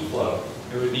low heat flow.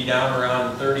 It would be down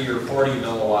around 30 or 40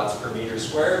 milliwatts per meter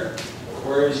squared,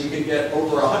 whereas you could get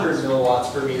over 100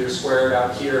 milliwatts per meter squared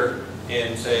out here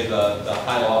in, say, the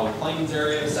high lava plains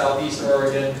area of southeast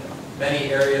Oregon,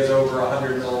 many areas over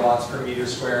 100 milliwatts per meter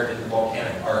squared in the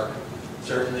volcanic arc.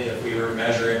 Certainly, if we were to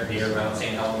measure it near Mount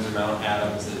Saint Helens or Mount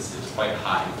Adams, it's quite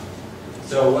high.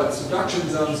 So what subduction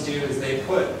zones do is they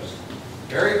put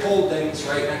very cold things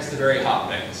right next to very hot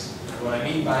things. And what I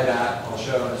mean by that, I'll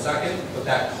show in a second, but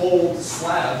that cold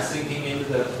slab sinking into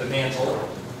the mantle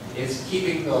is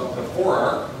keeping the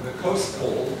forearc, the coast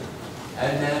cold,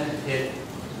 and then it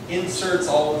inserts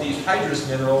all of these hydrous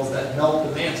minerals that melt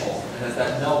the mantle. And as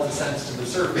that melt ascends to the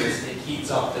surface, it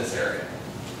heats up this area.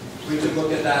 We could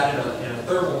look at that in a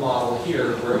thermal model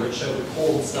here, where it would show the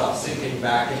cold stuff sinking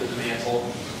back into the mantle,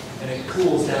 and it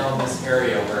cools down this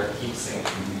area where it keeps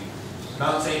sinking.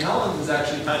 Mount Saint Helens is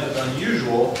actually kind of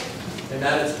unusual in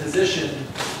that it's positioned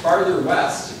farther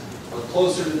west, or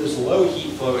closer to this low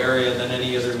heat flow area than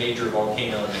any other major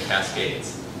volcano in the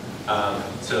Cascades.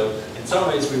 So in some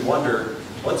ways we wonder,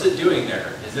 what's it doing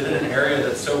there? Is it in an area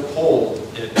that's so cold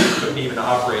it couldn't even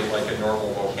operate like a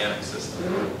normal volcanic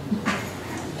system?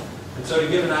 And so to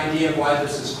give an idea of why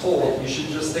this is cold, you should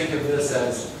just think of this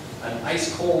as an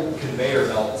ice-cold conveyor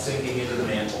belt sinking into the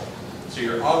mantle. So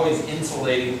you're always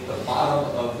insulating the bottom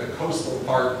of the coastal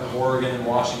part of Oregon and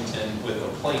Washington with a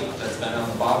plate that's been on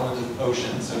the bottom of the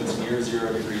ocean, so it's near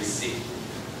 0 degrees C.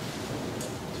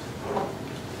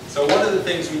 So one of the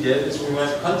things we did is we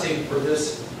went hunting for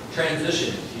this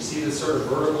transition. You see this sort of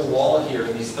vertical wall here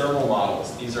in these thermal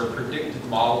models. These are predicted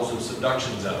models of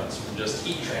subduction zones from just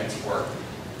heat transport.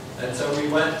 And so we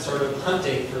went sort of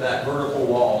hunting for that vertical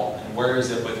wall, and where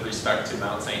is it with respect to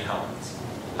Mount Saint Helens?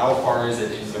 How far is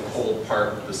it into the cold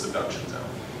part of the subduction zone?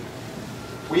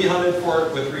 We hunted for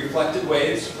it with reflected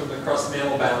waves from the crust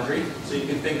mantle boundary, so you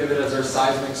can think of it as our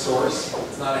seismic source.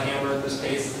 It's not a hammer in this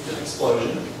case, it's an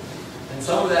explosion. And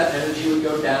some of that energy would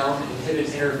go down and hit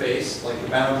its interface, like the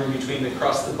boundary between the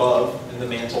crust above and the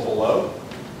mantle below,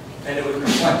 and it would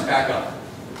reflect back up.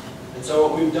 And so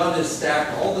what we've done is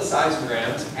stack all the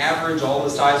seismograms, average all the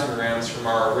seismograms from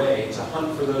our array to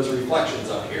hunt for those reflections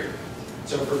up here.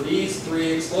 So for these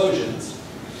three explosions,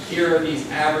 here are these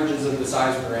averages of the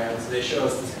seismograms. They show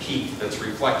us this peak that's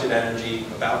reflected energy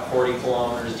about 40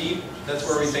 kilometers deep. That's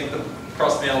where we think the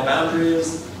crust mantle boundary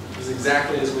is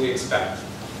exactly as we expect.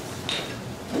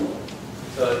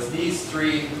 So it's these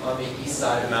three on the east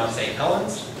side of Mount Saint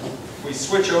Helens. We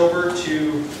switch over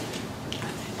to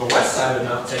the west side of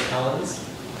Mount Saint Helens.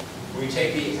 We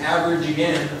take the average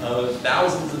again of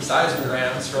thousands of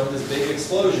seismograms from this big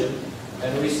explosion,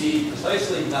 and we see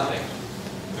precisely nothing.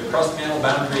 The crust mantle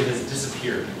boundary has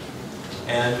disappeared.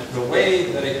 And the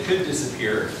way that it could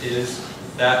disappear is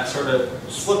that sort of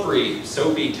slippery,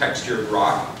 soapy textured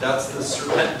rock. That's the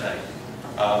serpentinite.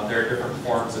 There are different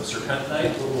forms of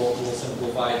serpentinite. We'll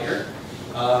simplify here.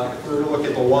 If we were to look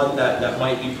at the one that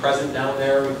might be present down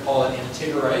there, we call it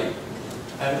antigerite.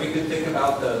 And we could think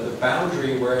about the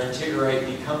boundary where antigerite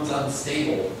becomes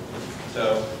unstable.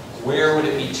 So where would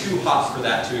it be too hot for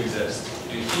that to exist?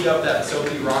 If you heat up that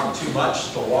soapy rock too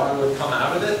much, the water would come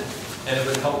out of it, and it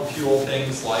would help fuel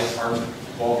things like our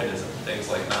volcanism, things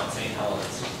like Mount Saint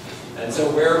Helens. And so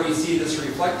where we see this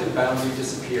reflective boundary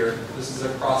disappear, this is a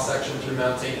cross-section through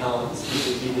Mount Saint Helens. These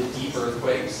would be the deep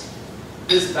earthquakes.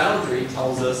 This boundary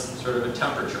tells us sort of a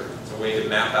temperature. It's a way to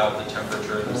map out the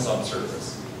temperature of the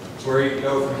subsurface. It's where you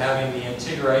go from having the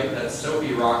antigerite, that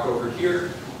soapy rock over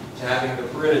here, to having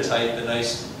the peridotite, the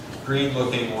nice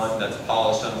green-looking one that's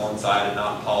polished on one side and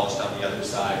not polished on the other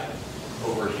side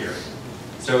over here.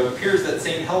 So it appears that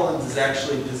St. Helens is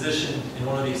actually positioned in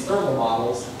one of these thermal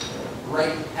models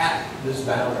right at this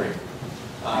boundary,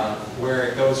 where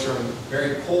it goes from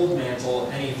very cold mantle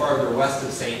any farther west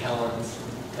of St. Helens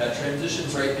that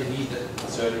transitions right beneath it.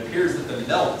 So it appears that the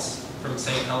melts from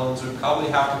St. Helens would probably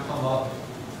have to come up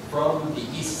from the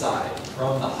east side,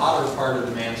 from the hotter part of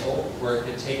the mantle, where it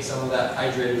could take some of that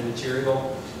hydrated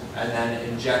material and then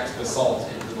inject basalt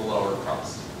into the lower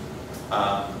crust.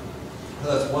 So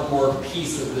that's one more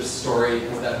piece of this story,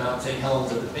 is that Mount Saint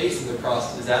Helens at the base of the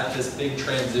crust is at this big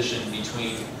transition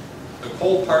between the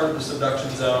cold part of the subduction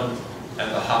zone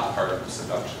and the hot part of the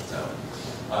subduction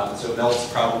zone. So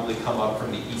melts probably come up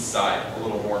from the east side, a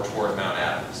little more toward Mount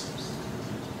Adams.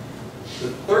 The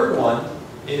third one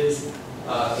is,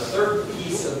 the third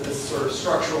piece of this sort of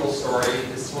structural story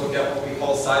is to look at what we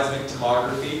call seismic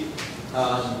tomography.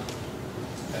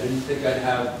 I didn't think I'd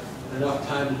have enough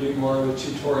time to do more of a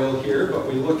tutorial here, but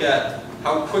we look at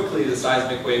how quickly the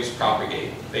seismic waves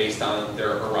propagate based on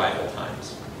their arrival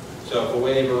times. So if a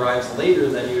wave arrives later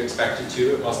than you expect it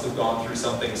to, it must have gone through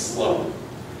something slow.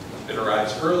 If it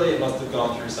arrives early, it must have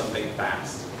gone through something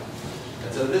fast.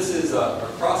 And so this is a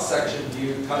cross-section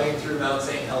view cutting through Mount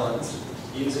Saint Helens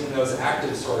using those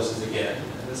active sources again.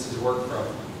 And this is work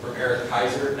from Eric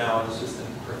Kaiser, now an assistant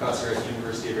professor at the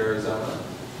University of Arizona.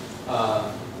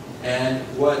 And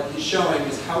what he's showing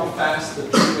is how fast the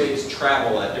P waves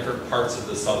travel at different parts of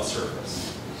the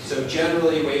subsurface. So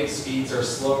generally, wave speeds are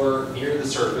slower near the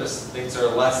surface. Things are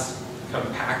less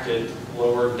compacted,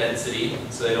 lower density,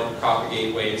 so they don't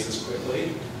propagate waves as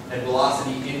quickly. And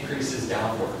velocity increases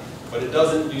downward, but it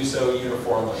doesn't do so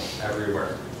uniformly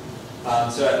everywhere.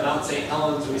 So at Mount Saint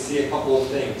Helens, we see a couple of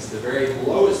things. The very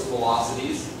lowest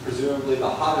velocities, presumably the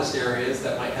hottest areas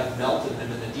that might have melt in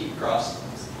them in the deep crust,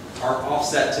 are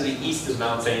offset to the east of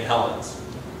Mount Saint Helens,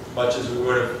 much as we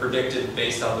would have predicted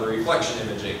based on the reflection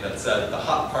imaging that said the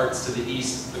hot parts to the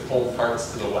east, the cold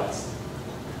parts to the west.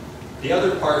 The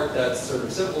other part that's sort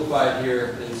of simplified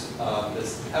here is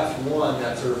this F1,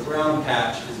 that sort of brown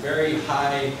patch, is very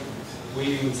high,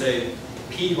 we would say,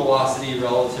 P velocity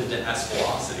relative to S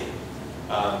velocity.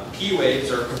 P waves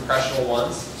are compressional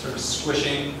ones, sort of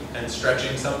squishing and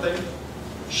stretching something.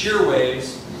 Shear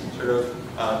waves sort of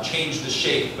change the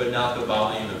shape, but not the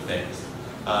volume of things.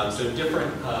 So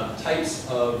different types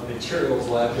of materials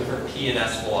will have different P and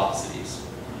S velocities.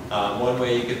 One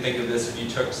way you could think of this, if you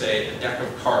took, say, a deck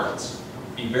of cards,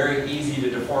 it'd be very easy to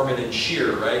deform it in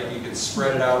shear, right? You can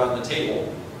spread it out on the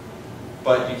table,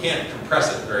 but you can't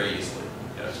compress it very easily.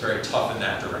 You know, it's very tough in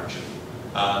that direction.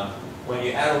 When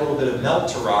you add a little bit of melt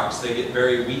to rocks, they get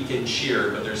very weak in shear,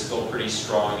 but they're still pretty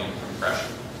strong in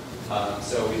compression.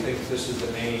 So we think this is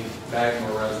the main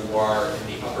magma reservoir in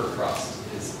the upper crust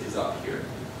is up here.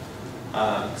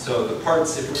 So the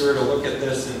parts, if we were to look at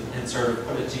this and sort of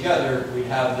put it together, we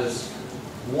have this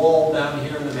wall down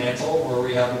here in the mantle where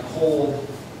we have a cold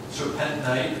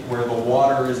serpentinite where the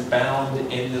water is bound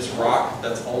in this rock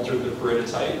that's altered the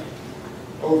peridotite.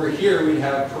 Over here we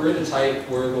have peridotite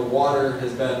where the water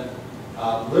has been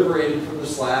liberated from the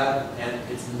slab and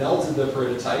it's melted the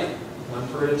peridotite. When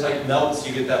peridotite melts,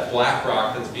 you get that black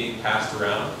rock that's being passed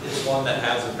around. It's one that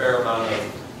has a fair amount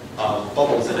of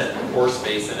bubbles in it, pore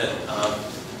space in it.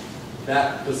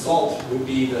 That basalt would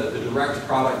be the direct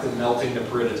product of melting the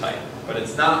peridotite, but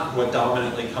it's not what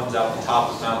dominantly comes out the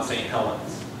top of Mount Saint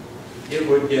Helens. It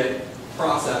would get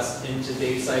processed into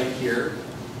dacite here.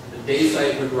 The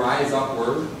dacite would rise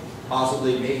upward,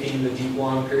 possibly making the deep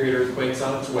long period earthquakes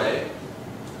on its way,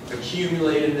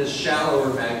 accumulate in this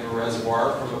shallower magma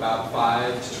reservoir from about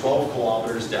 5 to 12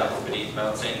 kilometers depth beneath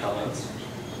Mount Saint Helens.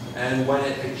 And when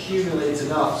it accumulates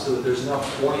enough so that there's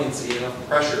enough buoyancy, enough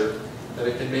pressure that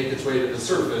it can make its way to the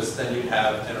surface, then you'd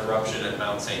have an eruption at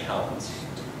Mount Saint Helens.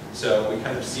 So we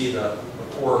kind of see the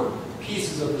four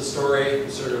pieces of the story,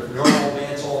 the sort of normal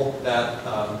mantle that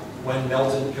when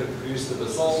melted could produce the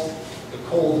basalt, the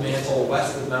cold mantle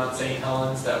west of Mount Saint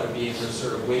Helens that would be in this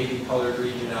sort of wavy colored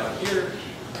region out here,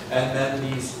 and then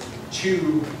these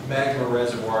two magma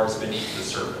reservoirs beneath the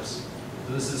surface.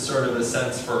 So this is sort of a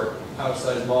sense for how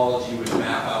seismology would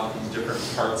map out these different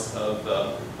parts of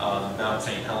the Mount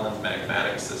Saint Helens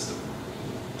magmatic system.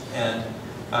 And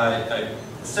I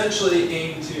essentially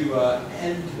aim to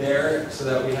end there so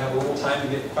that we have a little time to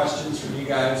get questions from you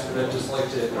guys, but I'd just like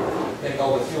to thank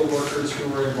all the field workers who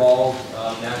were involved,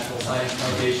 National Science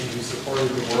Foundation who supported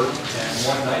the work, and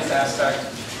one nice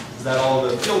aspect is that all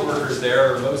the field workers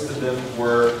there, most of them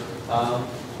were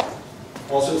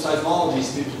also seismology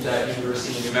students at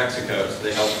University of New Mexico. So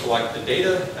they helped collect the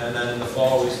data, and then in the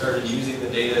fall we started using the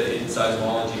data in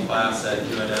seismology class at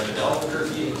UNM in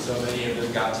Albuquerque. So many of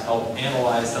them got to help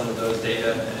analyze some of those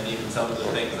data, and even some of the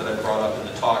things that I brought up in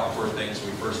the talk were things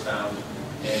we first found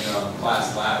in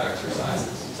class lab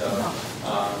exercises. So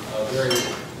a very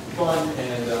fun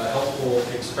and helpful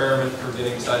experiment for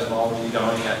getting seismology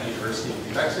going at the University of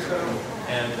New Mexico.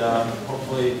 And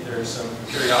hopefully there's some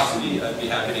curiosity. I'd be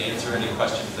happy to answer any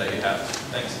questions that you have.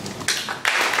 Thanks.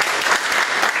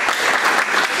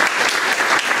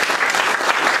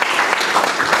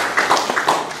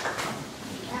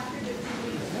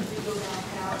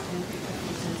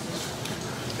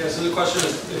 Yeah, so the question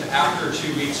is, if after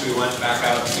 2 weeks we went back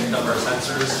out and picked up our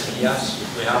sensors, yes,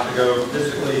 we have to go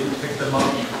physically pick them up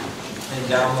and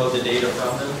download the data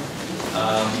from them.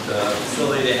 The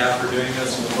facility they have for doing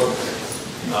this will look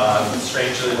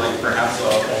strangely like perhaps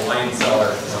a wine cellar,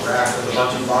 a rack with a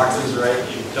bunch of boxes, right?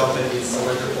 You dump in these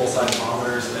cylindrical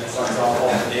seismometers and it sucks off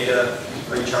all the data,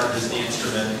 recharges the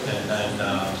instrument, and then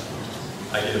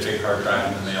I get a big hard drive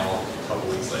in the mail a couple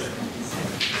weeks later.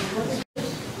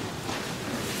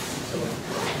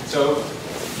 So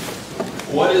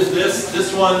what is this?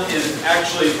 This one is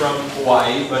actually from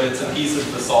Hawaii, but it's a piece of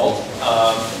basalt.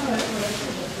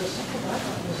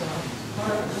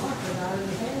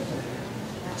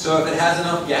 So if it has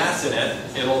enough gas in it,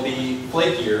 it'll be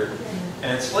flakier.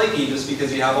 And it's flaky just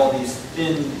because you have all these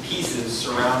thin pieces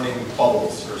surrounding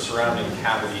bubbles or surrounding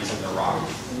cavities in the rock.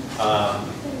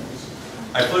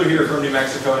 I flew here from New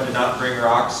Mexico and did not bring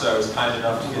rocks, so I was kind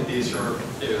enough to get these from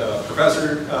a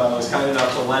professor. Was kind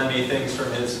enough to lend me things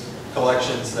from his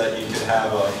collection so that you could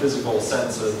have a physical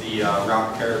sense of the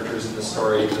rock characters in the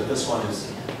story. But this one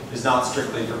is not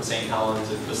strictly from St. Helens.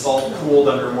 If the salt cooled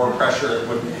under more pressure, it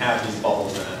wouldn't have these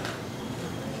bubbles in it.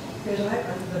 Because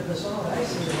the basalt I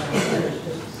see in my head is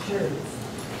just pure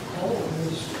cold,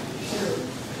 pure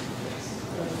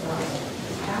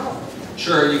power.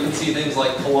 Sure, you can see things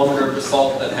like kilometer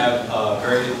basalt that have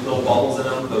very little bubbles in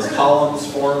them. Those columns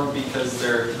form because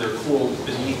they're cooled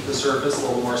beneath the surface a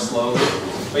little more slowly.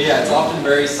 But yeah, it's often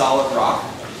very solid rock.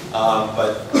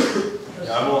 But you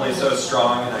know, I'm only so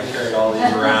strong, and I carried all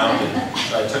these around, and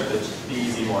so I took the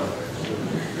easy one,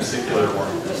 the circular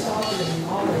one. Basalt is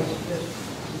always just,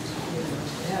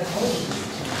 it has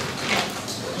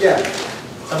holes. Yeah,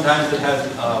 sometimes it has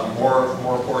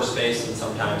more pore space, and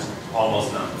sometimes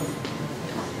almost none.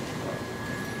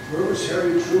 Where was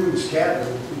Harry Truman's cabin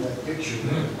in that picture?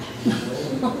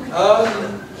 I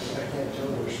can't tell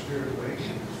where Spirit Lake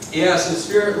is. Yeah, so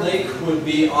Spirit Lake would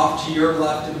be off to your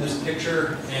left in this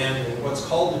picture, and what's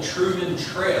called the Truman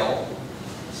Trail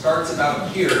starts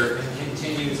about here and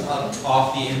continues up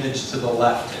off the image to the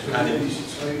left. So maybe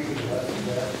it's Lake to the left of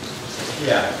that.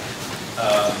 Yeah.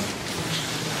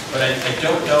 But I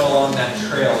don't know along that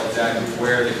trail exactly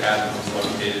where the cabin was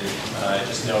located. I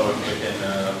just know it within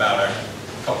about a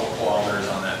couple kilometers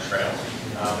on that trail.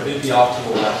 But it'd be off to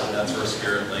the left, and that's where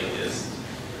Spirit Lake is.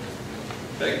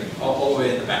 All the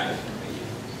way in the back.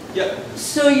 Yep.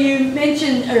 So you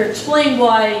mentioned, or explained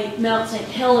why Mount Saint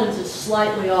Helens is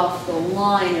slightly off the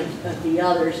line of the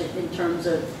others in terms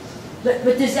of, but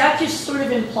does that just sort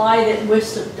of imply that with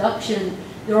subduction,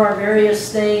 there are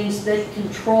various things that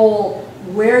control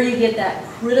where you get that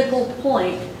critical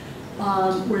point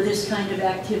where this kind of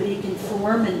activity can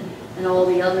form, and all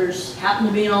the others happen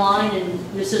to be in a line, and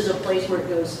this is a place where it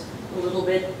goes a little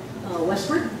bit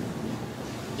westward?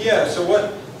 Yeah, so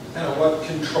what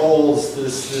controls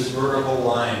this vertical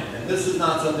line? And this is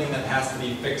not something that has to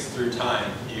be fixed through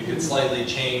time. You could slightly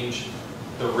change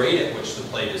the rate at which the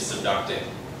plate is subducting,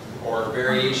 or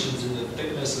variations in the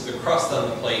thickness of the crust on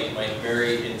the plate might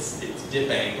vary its dip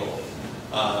angle.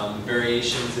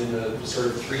 Variations in the sort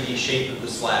of 3D shape of the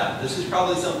slab. This is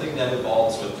probably something that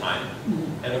evolves with time.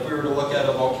 And if we were to look at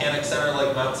a volcanic center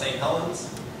like Mount Saint Helens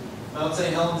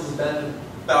has been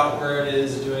about where it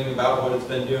is, doing about what it's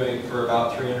been doing for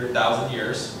about 300,000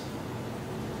 years.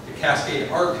 The Cascade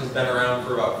Arc has been around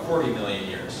for about 40 million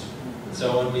years.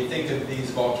 So when we think of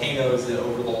these volcanoes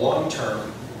over the long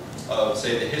term of,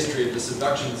 say, the history of the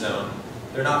subduction zone,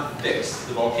 they're not fixed.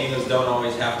 The volcanoes don't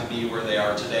always have to be where they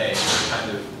are today. They're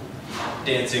kind of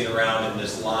dancing around in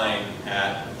this line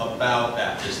at about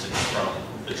that distance from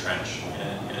the trench,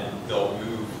 and they'll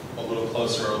move a little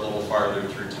closer or a little farther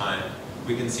through time.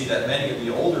 We can see that many of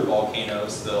the older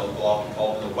volcanoes, they'll often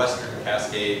call them the Western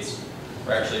Cascades,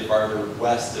 are actually farther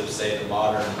west of, say, the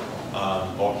modern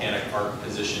volcanic arc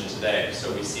position today.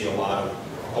 So we see a lot of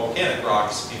volcanic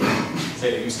rocks.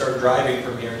 Say if you start driving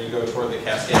from here and you go toward the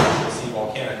Cascades, you'll see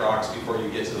volcanic rocks before you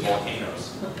get to the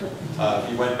volcanoes. If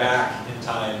you went back in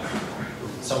time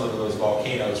some of those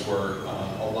volcanoes were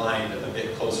aligned a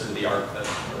bit closer to the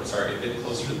a bit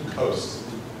closer to the coast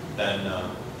than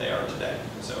they are today.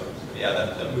 So yeah,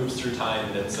 that moves through time,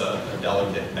 and it's a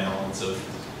delicate balance of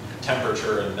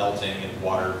temperature and melting and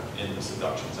water in the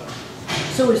subduction zone.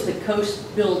 So as the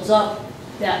coast builds up,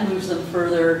 that moves them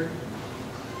further,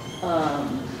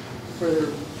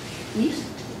 further east?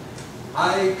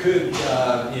 I could,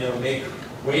 make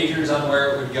wagers on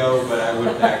where it would go, but I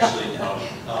wouldn't actually know.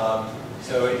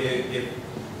 So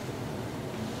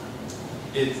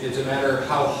it's a matter of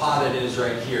how hot it is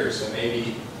right here. So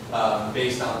maybe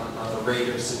based on the rate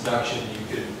of subduction, you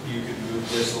could move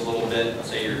this a little bit. Let's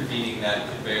say you're feeding that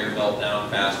conveyor belt down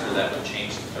faster, that would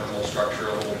change the thermal structure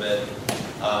a little bit.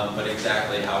 But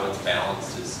exactly how it's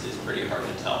balanced is pretty hard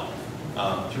to tell.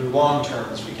 Through long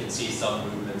terms, we can see some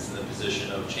movements in the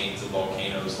position of chains of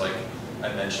volcanoes, like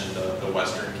I mentioned, the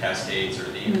Western Cascades,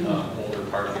 or the older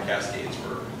part of the Cascades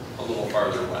were a little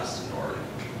farther west in Oregon.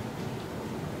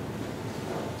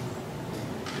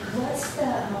 What's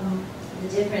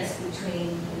the difference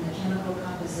between the chemical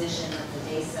composition of the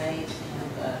dacite and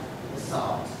the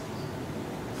salt,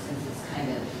 since it's kind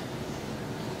of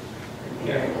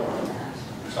variable in that?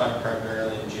 So I'm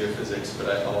primarily in geophysics, but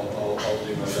I'll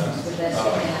do my best. The best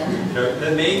you can.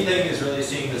 The main thing is really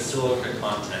seeing the silica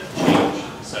content change.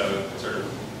 So sort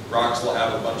of rocks will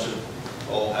have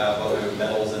will have other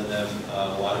metals in them,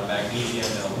 a lot of magnesium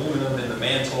and aluminum in the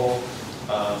mantle.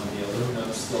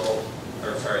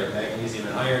 Magnesium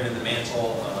and iron in the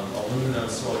mantle. Aluminum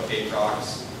silicate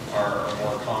rocks are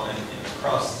more common in the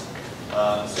crust.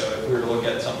 So if we were to look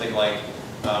at something like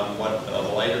what the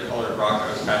lighter colored rock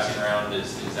I was passing around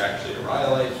is actually a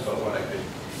rhyolite, but what I could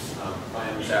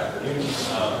find this afternoon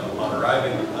upon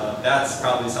arriving, that's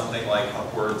probably something like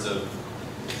upwards of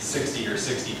 60 or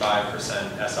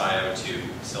 65% SiO2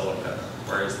 silica,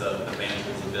 whereas the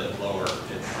mantle is a bit lower.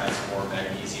 It has more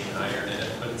magnesium and iron in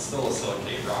it, but it's still a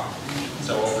silicate rock.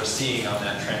 So what we're seeing on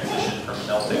that transition from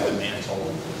melting the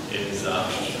mantle is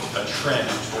a trend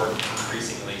toward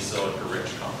increasingly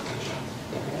silica-rich composition.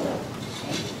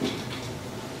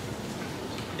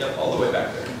 Yep, all the way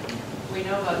back there. We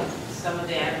know about some of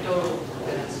the anecdotal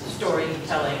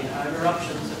storytelling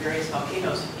eruptions of various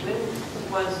volcanoes.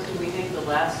 When do we think the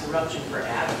last eruption for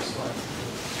Adams was?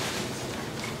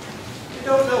 I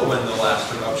don't know when the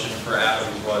last eruption for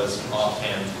Adams was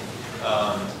offhand.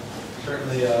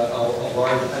 Certainly a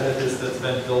large edifice that's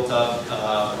been built up.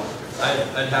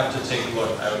 I'd have to take a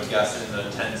look. I would guess in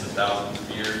the tens of thousands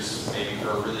of years, maybe for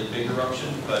a really big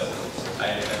eruption, but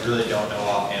I really don't know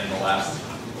offhand the last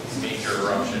major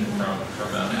eruption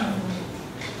from Mount Adams.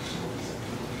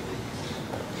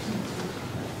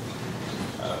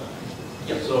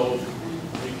 Yep. So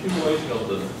the accumulation of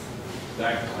the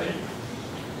magmatic,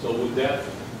 so would that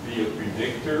be a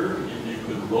predictor if you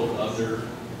could look under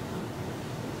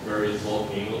various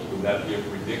volcanoes? Would that be a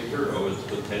predictor of its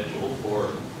potential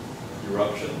for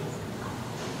eruption?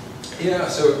 Yeah,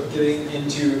 so getting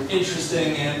into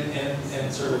interesting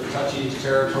and sort of touchy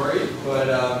territory, but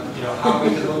how we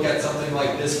could look at something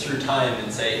like this through time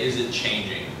and say, is it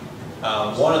changing?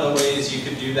 One of the ways you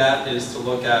could do that is to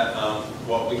look at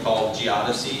what we call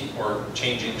geodesy, or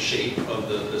changing shape of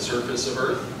the surface of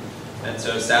Earth. And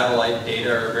so satellite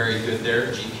data are very good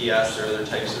there. GPS or other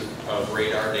types of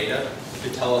radar data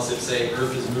could tell us if, say,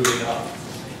 Earth is moving up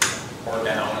or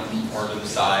down or to the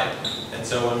side. And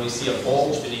so when we see a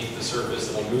bulge beneath the surface,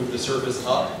 it'll move the surface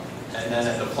up, and then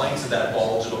at the flanks of that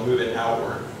bulge, it'll move it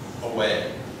outward,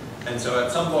 away. And so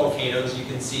at some volcanoes, you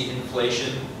can see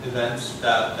inflation events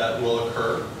that will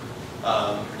occur.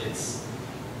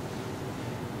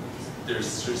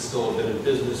 There's still a bit of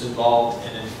business involved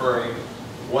in inferring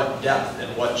what depth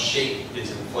and what shape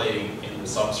is inflating in the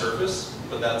subsurface,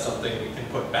 but that's something we can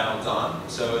put bounds on.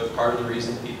 So it's part of the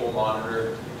reason people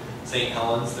monitor St.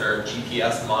 Helens. There are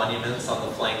GPS monuments on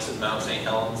the flanks of Mount Saint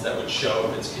Helens that would show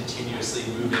if it's continuously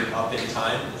moving up in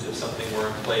time, as if something were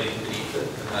inflating beneath it,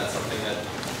 and that's something that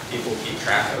people keep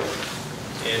track of.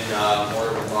 In more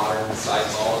of a modern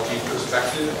seismology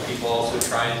perspective, people also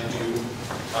try and do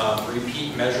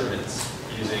repeat measurements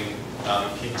using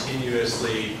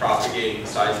continuously propagating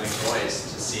seismic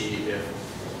noise to see if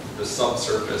the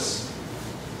subsurface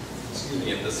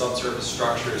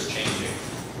structure is changing.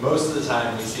 Most of the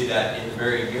time we see that in the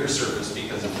very near surface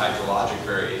because of hydrologic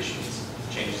variations,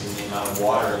 changes in the amount of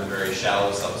water in the very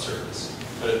shallow subsurface.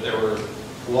 But if there were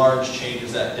large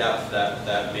changes at depth,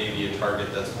 that may be a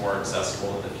target that's more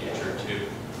accessible in the future too.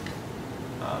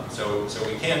 So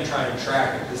we can try and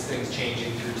track if this thing's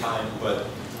changing through time, but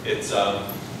it's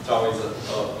always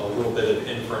a little bit of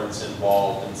inference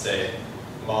involved, and say,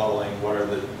 modeling what are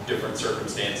the different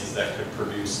circumstances that could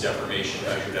produce deformation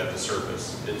measured at the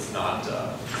surface. It's not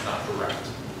direct.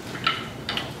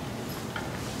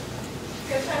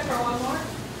 Good time for one more?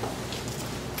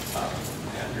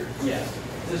 Andrew? Yeah.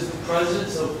 Does the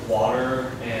presence of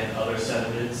water and other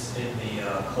sediments in the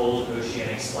cold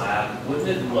oceanic slab, wouldn't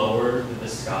it lower the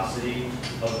viscosity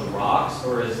of the rocks,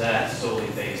 or is that solely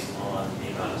based on the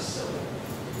amount of silica?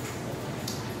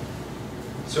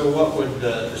 So what would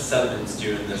the sediments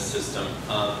do in this system?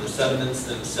 The sediments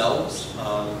themselves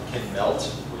can melt.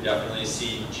 We definitely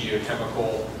see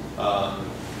geochemical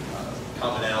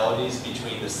commonalities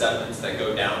between the sediments that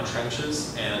go down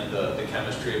trenches and the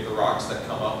chemistry of the rocks that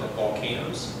come up at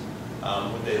volcanoes.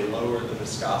 Would they lower the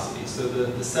viscosity? So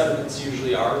the sediments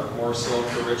usually are more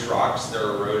silica-rich rocks. They're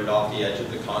eroded off the edge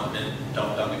of the continent,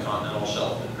 dumped on the continental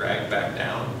shelf, and dragged back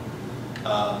down.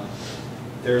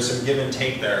 There's some give and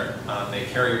take there. They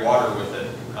carry water with it,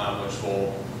 which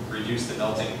will reduce the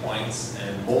melting points,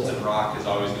 and molten rock is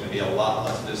always going to be a lot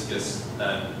less viscous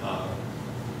than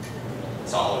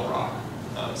solid rock.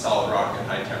 Solid rock at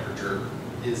high temperature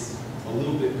is a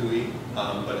little bit gooey,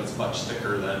 but it's much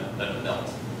thicker than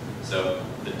melt. So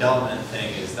the dominant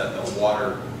thing is that the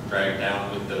water dragged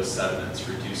down with those sediments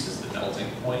reduces the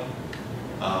melting point.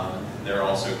 They're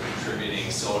also contributing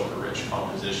silica-rich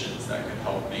compositions that could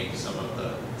help make some of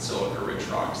the silica-rich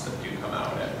rocks that do come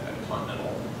out at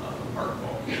continental arc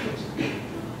volcanoes.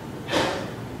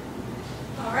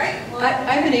 All right. Well,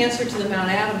 I have an answer to the Mount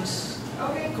Adams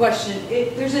okay. question.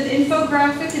 There's an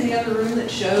infographic in the other room that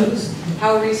shows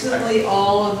how recently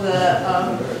all of the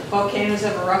volcanoes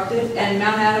have erupted, and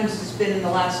Mount Adams has been in the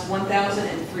last 1,000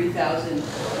 and 3,000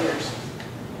 years.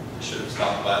 Should have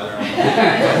stopped by there.